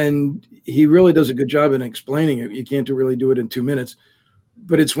 And he really does a good job in explaining it. You can't really do it in 2 minutes.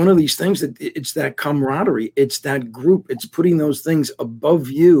 But it's one of these things that it's that camaraderie. It's that group. It's putting those things above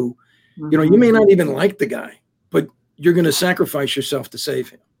you. You may not even like the guy, but you're going to sacrifice yourself to save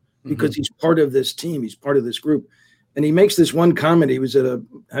him because he's part of this team. He's part of this group. And he makes this one comment. He was at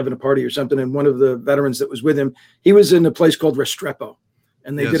having a party or something, and one of the veterans that was with him, he was in a place called Restrepo,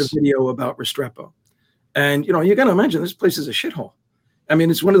 and they did a video about Restrepo. And, you got to imagine this place is a shithole. I mean,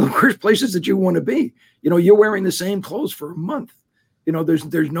 it's one of the worst places that you want to be. You're wearing the same clothes for a month.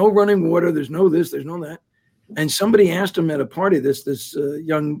 There's no running water. There's no this, there's no that. And somebody asked him at a party, this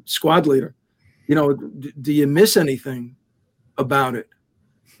young squad leader, do you miss anything about it?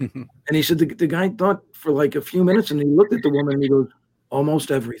 And he said the guy thought for like a few minutes, and he looked at the woman and he goes,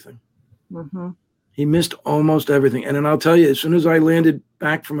 almost everything. He missed almost everything. And then I'll tell you, as soon as I landed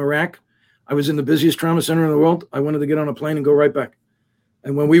back from Iraq, I was in the busiest trauma center in the world. I wanted to get on a plane and go right back.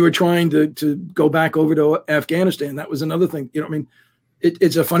 And when we were trying to go back over to Afghanistan, that was another thing.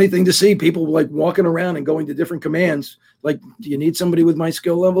 It's a funny thing to see people like walking around and going to different commands. Like, do you need somebody with my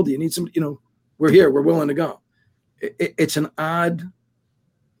skill level? Do you need somebody, we're here, we're willing to go. It's an odd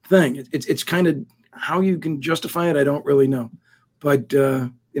thing. It's kind of how you can justify it. I don't really know, but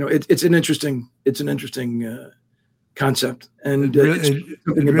it's an interesting concept. And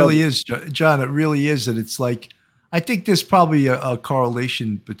it really is, John. It really is. And it's like, I think there's probably a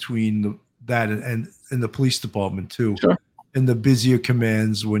correlation between that and the police department too. Sure. In the busier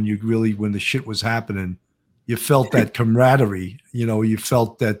commands, when the shit was happening, you felt that camaraderie. You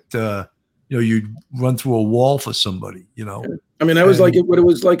felt that you'd run through a wall for somebody. I mean, that was what it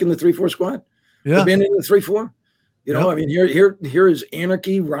was like in the 3-4 squad. Yeah, being in the 3-4. I mean, here is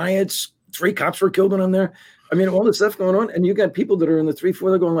anarchy, riots. 3 cops were killed when I'm there. I mean, all this stuff going on, and you got people that are in the 3-4.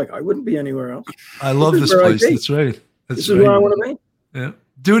 They're going like, I wouldn't be anywhere else. I love this place. That's right. This is where I want to be. Yeah.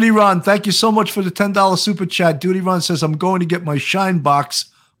 Duty Ron, thank you so much for the $10 super chat. Duty Ron says, I'm going to get my shine box,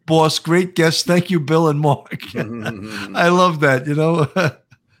 boss. Great guest. Thank you, Bill and Mark. I love that.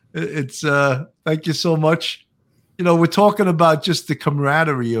 It's thank you so much. We're talking about just the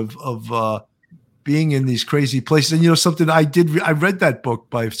camaraderie of being in these crazy places. And something I read that book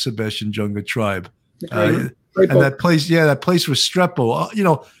by Sebastian Junger, Tribe. And that place was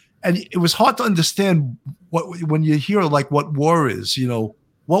Restrepo. And it was hard to understand when you hear like what war is,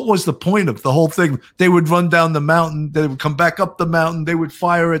 what was the point of the whole thing? They would run down the mountain, they would come back up the mountain, they would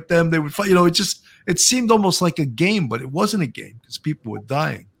fire at them, they would fight, it seemed almost like a game, but it wasn't a game because people were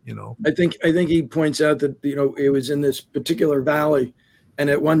dying, I think he points out that, it was in this particular valley, and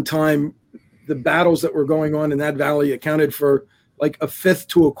at one time the battles that were going on in that valley accounted for like 1/5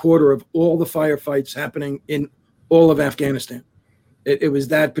 to 1/4 of all the firefights happening in all of Afghanistan. It was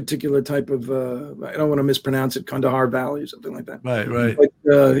that particular type of, I don't want to mispronounce it, Kandahar Valley or something like that. Right. But,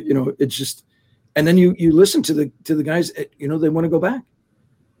 it's just, and then you listen to the guys, they want to go back.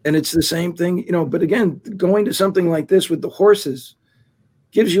 And it's the same thing, but again, going to something like this with the horses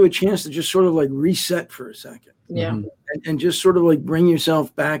gives you a chance to just sort of like reset for a second. Yeah. And just sort of like bring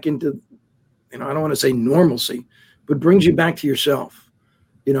yourself back into, I don't want to say normalcy, but brings you back to yourself,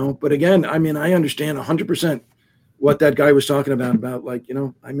 But again, I mean, I understand 100% what that guy was talking about like,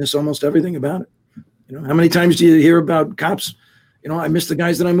 I miss almost everything about it. How many times do you hear about cops? I miss the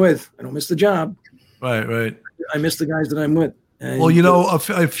guys that I'm with. I don't miss the job. Right. I miss the guys that I'm with. And, well,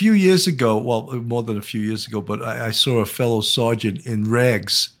 a few years ago, more than a few years ago, but I saw a fellow sergeant in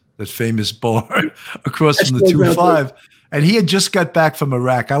rags, that famous bar across from the 2-5. And he had just got back from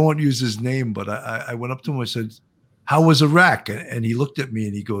Iraq. I won't use his name, but I went up to him. I said, how was Iraq? And he looked at me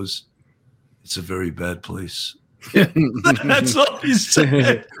and he goes, it's a very bad place. That's all he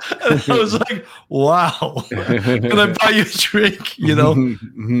said. And I was like, wow, can I buy you a drink?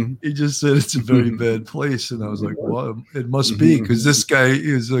 He just said it's a very bad place. And I was like, well, it must be, because this guy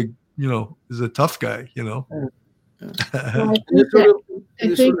is a tough guy, Well, I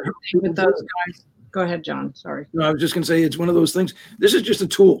this think sort of with those guys. Go ahead, John. Sorry. No, I was just going to say it's one of those things. This is just a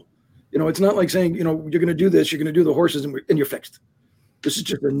tool. It's not like saying, you're going to do this, you're going to do the horses, and you're fixed. This is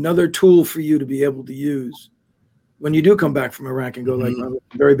just another tool for you to be able to use when you do come back from Iraq and go like, oh,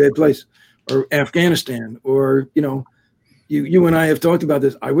 a very bad place, or Afghanistan, or, you and I have talked about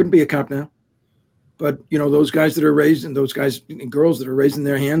this. I wouldn't be a cop now, but those guys that are raised, and those guys and girls that are raising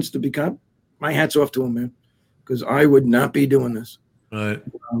their hands to be cop, my hat's off to them, man, because I would not be doing this. Right.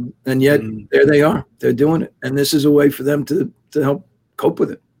 And yet there they are, they're doing it. And this is a way for them to help cope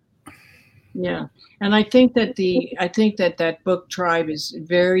with it. Yeah. And I think that that book Tribe is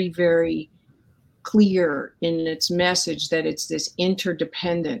very, very clear in its message that it's this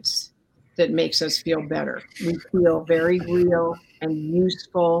interdependence that makes us feel better. We feel very real and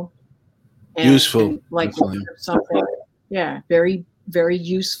useful. And like something, very, very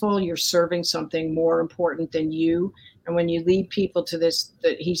useful. You're serving something more important than you. And when you lead people to this,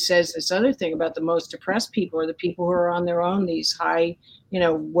 that he says this other thing about the most depressed people are the people who are on their own, these high,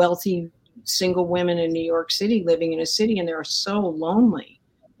 wealthy single women in New York City living in a city, and they're so lonely,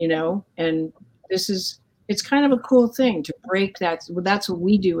 and it's kind of a cool thing to break that. That's what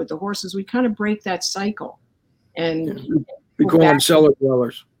we do with the horses. We kind of break that cycle. And we call them cellar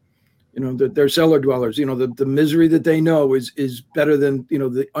dwellers. They're cellar dwellers. The misery that they know is better than,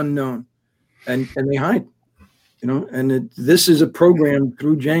 the unknown, and they hide, and this is a program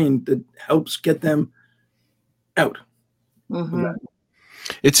through Jane that helps get them out. Mm-hmm.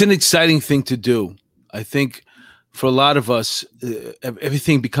 It's an exciting thing to do. I think for a lot of us,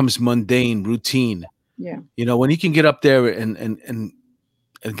 everything becomes mundane, routine. Yeah. When you can get up there and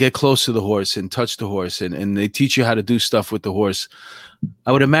get close to the horse and touch the horse, and they teach you how to do stuff with the horse,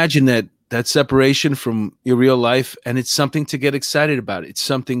 I would imagine that separation from your real life, and it's something to get excited about. It's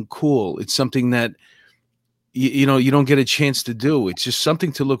something cool. It's something that you don't get a chance to do. It's just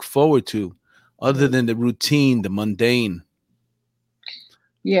something to look forward to, other than the routine, the mundane.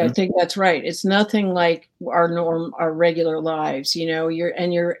 Yeah, I think that's right. It's nothing like our regular lives.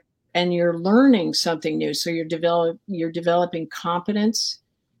 You're learning something new. So you're developing competence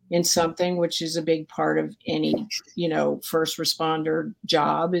in something, which is a big part of any, first responder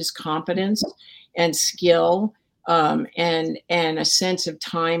job, is competence and skill, and a sense of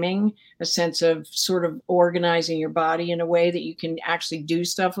timing, a sense of sort of organizing your body in a way that you can actually do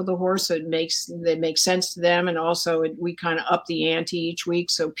stuff with a horse that makes sense to them. And also we kind of up the ante each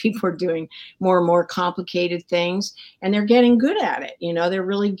week. So people are doing more and more complicated things, and they're getting good at it. They're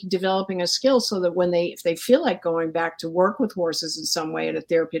really developing a skill so that if they feel like going back to work with horses in some way at a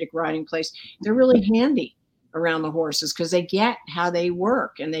therapeutic riding place, they're really handy around the horses because they get how they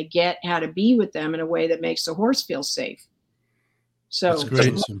work and they get how to be with them in a way that makes the horse feel safe. So that's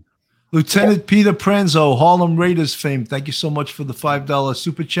great. Lieutenant Peter Pranzo, Harlem Raiders fame. Thank you so much for the $5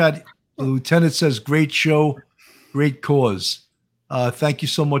 super chat. The lieutenant says, great show, great cause. Thank you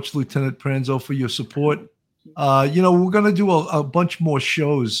so much, Lieutenant Pranzo, for your support. We're going to do a bunch more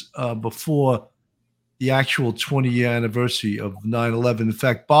shows before the actual 20-year anniversary of 9/11. In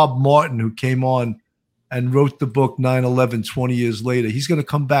fact, Bob Martin, who came on and wrote the book 9/11 20 years later, he's going to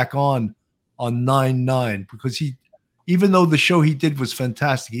come back on 9/9 because even though the show he did was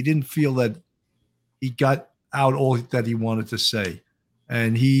fantastic, he didn't feel that he got out all that he wanted to say.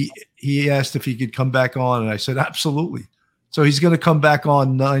 And he asked if he could come back on, and I said, absolutely. So he's going to come back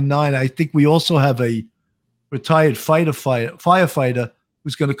on 9/9. I think we also have a retired firefighter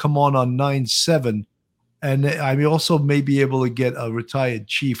who's going to come on 9/7. And I also may be able to get a retired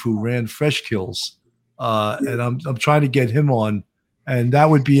chief who ran Fresh Kills. And I'm trying to get him on, and that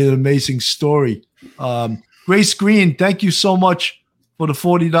would be an amazing story. Grace Green, thank you so much for the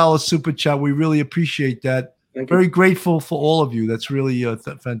 $40 super chat. We really appreciate that. Very grateful for all of you. That's really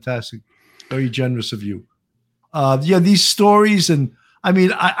fantastic. Very generous of you. These stories, and I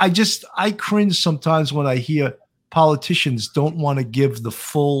mean, I cringe sometimes when I hear politicians don't want to give the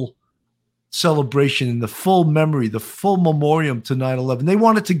full celebration and the full memory, the full memoriam to 9/11. They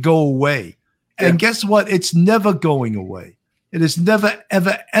want it to go away. And guess what? It's never going away. It is never,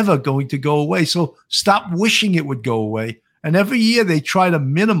 ever, ever going to go away. So stop wishing it would go away. And every year they try to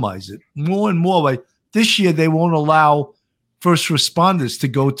minimize it more and more. Like this year, they won't allow first responders to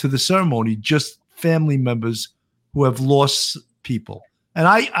go to the ceremony, just family members who have lost people. And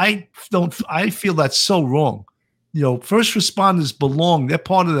I feel that's so wrong. First responders belong. They're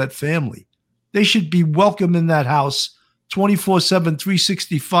part of that family. They should be welcome in that house 24/7,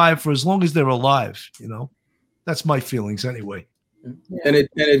 365 for as long as they're alive. That's my feelings anyway. And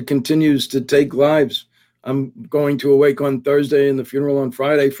it continues to take lives. I'm going to a wake on Thursday and the funeral on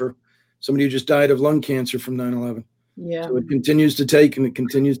Friday for somebody who just died of lung cancer from 9/11. Yeah. So it continues to take, and it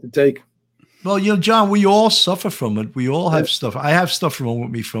continues to take. Well, John, we all suffer from it. We all have stuff. I have stuff wrong with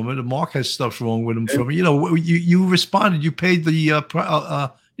me from it. And Mark has stuff wrong with him from it. You responded. You paid the, you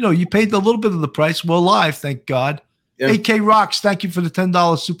paid a little bit of the price. We're live, thank God. Yeah. AK Rocks, thank you for the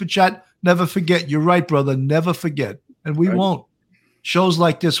 $10 super chat. Never forget. You're right, brother. Never forget. And we won't. Shows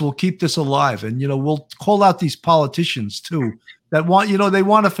like this will keep this alive. And, we'll call out these politicians, too, that want, they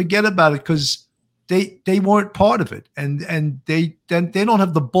want to forget about it because they weren't part of it, and they don't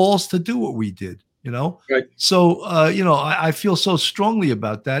have the balls to do what we did, Right. So I feel so strongly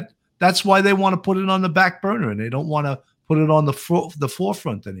about that. That's why they want to put it on the back burner, and they don't want to put it on the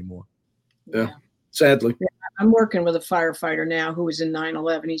forefront anymore. Yeah, sadly. Yeah, I'm working with a firefighter now who was in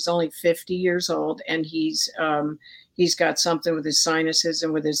 9/11. He's only 50 years old, and he's got something with his sinuses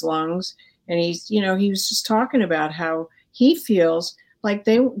and with his lungs, and he was just talking about how he feels like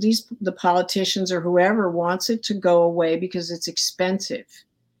the politicians or whoever wants it to go away because it's expensive.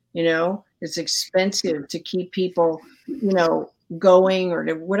 It's expensive to keep people, going or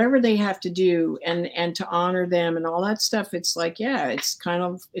to whatever they have to do and to honor them and all that stuff. It's like, yeah, it's kind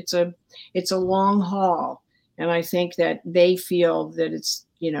of, it's a long haul. And I think that they feel that it's,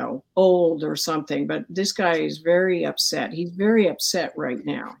 old or something, but this guy is very upset. He's very upset right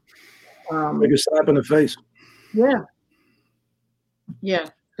now. Like a slap in the face. Yeah. Yeah,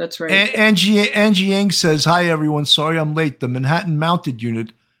 that's right. Angie Yang says, "Hi everyone, sorry I'm late. The Manhattan Mounted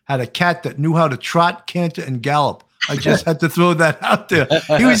Unit had a cat that knew how to trot, canter, and gallop. I just had to throw that out there.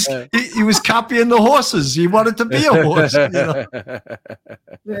 He was copying the horses. He wanted to be a horse. That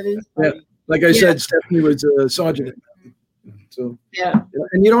is funny. Yeah. Like I said, Stephanie was a sergeant. So yeah,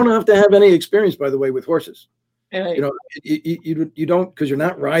 and you don't have to have any experience, by the way, with horses. Right. You don't, because you're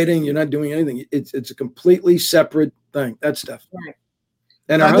not riding, you're not doing anything. It's a completely separate thing. That stuff. Right.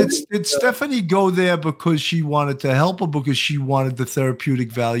 And did Stephanie go there because she wanted to help, or because she wanted the therapeutic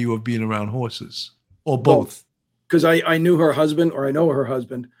value of being around horses, or both? Because I knew her husband, or I know her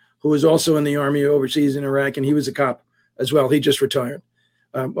husband, who was also in the Army overseas in Iraq, and he was a cop as well. He just retired.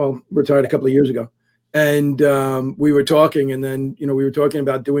 Retired a couple of years ago. And we were talking, and then, we were talking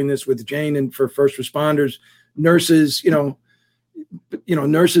about doing this with Jane and for first responders, nurses, nurses,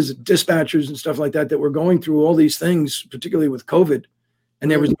 dispatchers and stuff like that were going through all these things, particularly with COVID. And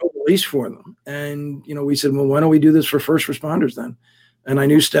there was no release for them. And, we said, well, why don't we do this for first responders then? And I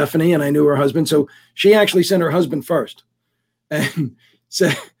knew Stephanie and I knew her husband. So she actually sent her husband first and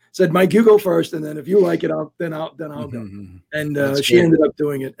said, Mike, you go first. And then if you like it, I'll go. And she ended up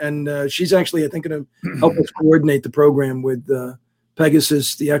doing it. And she's actually, I think, going to help us coordinate the program with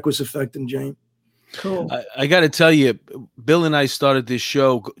Pegasus, the Equus Effect, and Jane. Cool. I got to tell you, Bill and I started this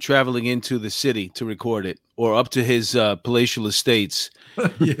show traveling into the city to record it, or up to his palatial estates.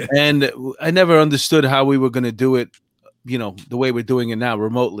 Yeah. And I never understood how we were going to do it, the way we're doing it now,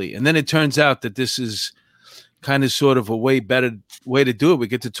 remotely. And then it turns out that this is kind of sort of a way better way to do it. We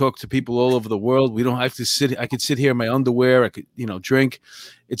get to talk to people all over the world. We don't have to sit. I could sit here in my underwear. I could, drink.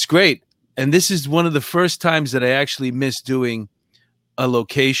 It's great. And this is one of the first times that I actually miss doing a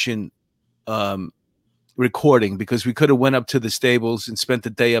location recording, because we could have went up to the stables and spent the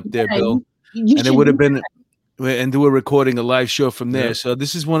day up there, Bill, and it would have been, and do a recording, a live show from there. Yeah. So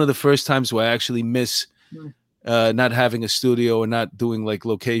this is one of the first times where I actually miss not having a studio or not doing like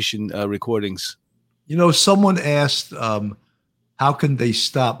location recordings. Someone asked, how can they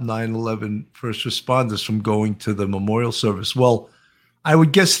stop 9/11 first responders from going to the memorial service? Well, I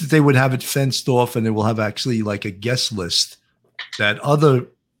would guess that they would have it fenced off, and they will have actually like a guest list that other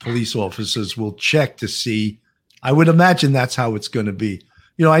police officers will check to see. I would imagine that's how it's going to be.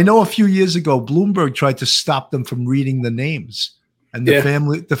 I know a few years ago, Bloomberg tried to stop them from reading the names, and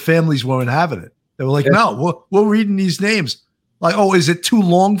the families weren't having it. They were like, no, we're reading these names. Like, oh, is it too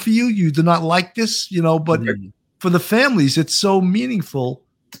long for you? You do not like this, but for the families, it's so meaningful.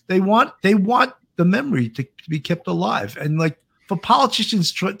 They want the memory to be kept alive. And like for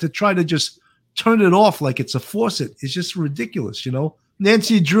politicians to try to just turn it off like it's a faucet is just ridiculous,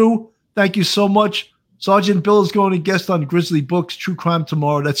 Nancy Drew, thank you so much. Sergeant Bill is going to guest on Grizzly Books, True Crime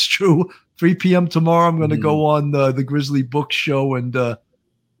tomorrow. That's true. 3 p.m. tomorrow, I'm going to go on the Grizzly Books show. And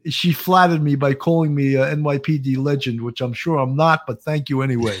she flattered me by calling me an NYPD legend, which I'm sure I'm not, but thank you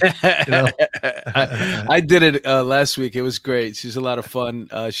anyway. I did it last week. It was great. She's a lot of fun.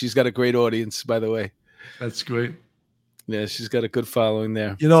 She's got a great audience, by the way. That's great. Yeah, she's got a good following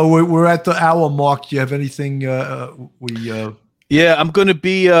there. We're at the hour mark. Do you have anything Yeah, I'm going to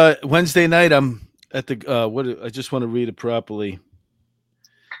be Wednesday night. I'm at the I just want to read it properly.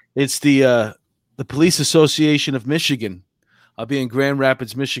 It's the Police Association of Michigan. I'll be in Grand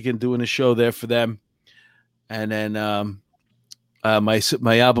Rapids, Michigan, doing a show there for them. and then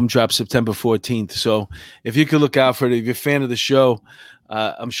my album drops September 14th. So if you could look out for it, if you're a fan of the show,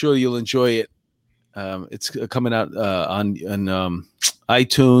 I'm sure you'll enjoy it. It's coming out on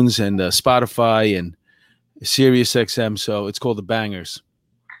iTunes and Spotify and Sirius XM. So it's called The Bangers.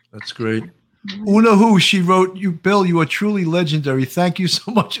 That's great. Una Hu, she wrote, "You, Bill, you are truly legendary. Thank you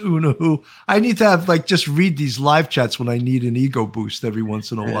so much, Una Hu. I need to have just read these live chats when I need an ego boost every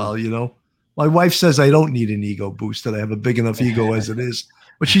once in a while, My wife says I don't need an ego boost, that I have a big enough ego as it is.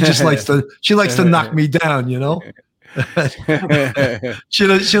 But she just likes to knock me down, She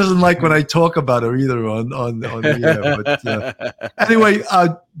doesn't like when I talk about her either on the air. But anyway,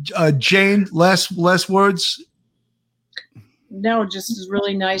 Jane, last words. No, just is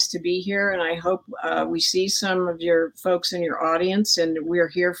really nice to be here, and I hope we see some of your folks in your audience, and we're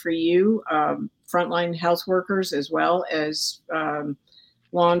here for you, frontline health workers, as well as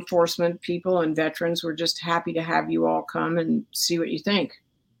law enforcement people and veterans. We're just happy to have you all come and see what you think.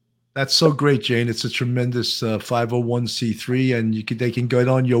 That's so great, Jane. It's a tremendous 501c3, and they can go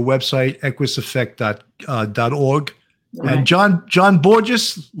on your website, equuseffect.org. Right. And John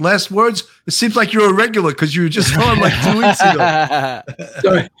Borges, last words. It seems like you're a regular because you were just on 2 weeks ago.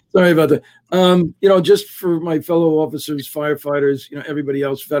 Sorry about that. Just for my fellow officers, firefighters, everybody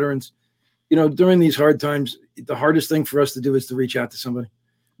else, veterans, during these hard times, the hardest thing for us to do is to reach out to somebody.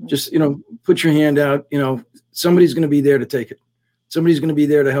 Just, put your hand out. Somebody's going to be there to take it. Somebody's going to be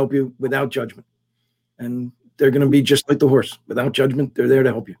there to help you without judgment. And they're going to be just like the horse. Without judgment, they're there to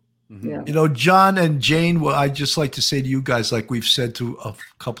help you. Yeah. John and Jane, well, I'd just like to say to you guys, like we've said to a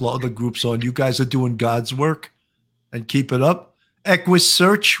couple of other groups you guys are doing God's work, and keep it up. Equus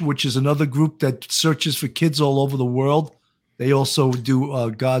Search, which is another group that searches for kids all over the world. They also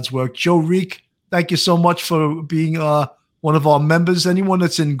do God's work. Joe Reek, thank you so much for being one of our members. Anyone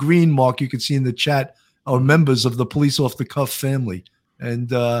that's in green, Mark, you can see in the chat, are members of the Police Off the Cuff family.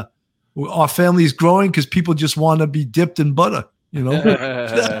 And our family is growing because people just want to be dipped in butter. And then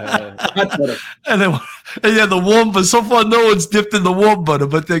the warm butter. So far, no one's dipped in the warm butter,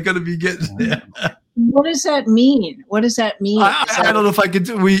 but they're going to be getting there. What does that mean? What does that mean? I don't know if I could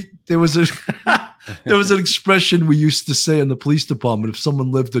do. There was an expression we used to say in the police department. If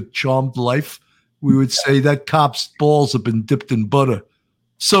someone lived a charmed life, we would say that cop's balls have been dipped in butter.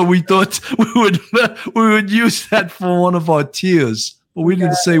 So we thought we would use that for one of our tiers. But we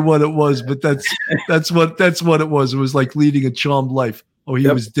didn't say what it was, but that's what it was. It was like leading a charmed life. Oh, he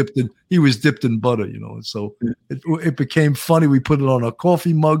was dipped in butter, So it became funny. We put it on our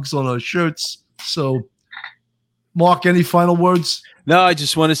coffee mugs, on our shirts. So, Mark, any final words? No, I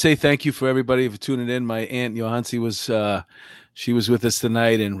just want to say thank you for everybody for tuning in. My aunt Johansi was with us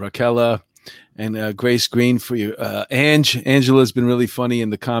tonight, and Raquela and Grace Green for you. Angela's been really funny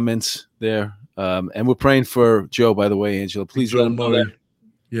in the comments there. And we're praying for Joe, by the way, Angela. Please let him know that.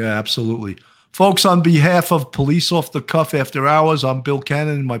 Yeah, absolutely. Folks, on behalf of Police Off the Cuff After Hours, I'm Bill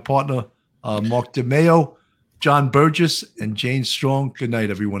Cannon and my partner, Mark DeMeo, John Burgess, and Jane Strong. Good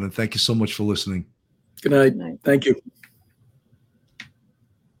night, everyone, and thank you so much for listening. Good night. Thank you.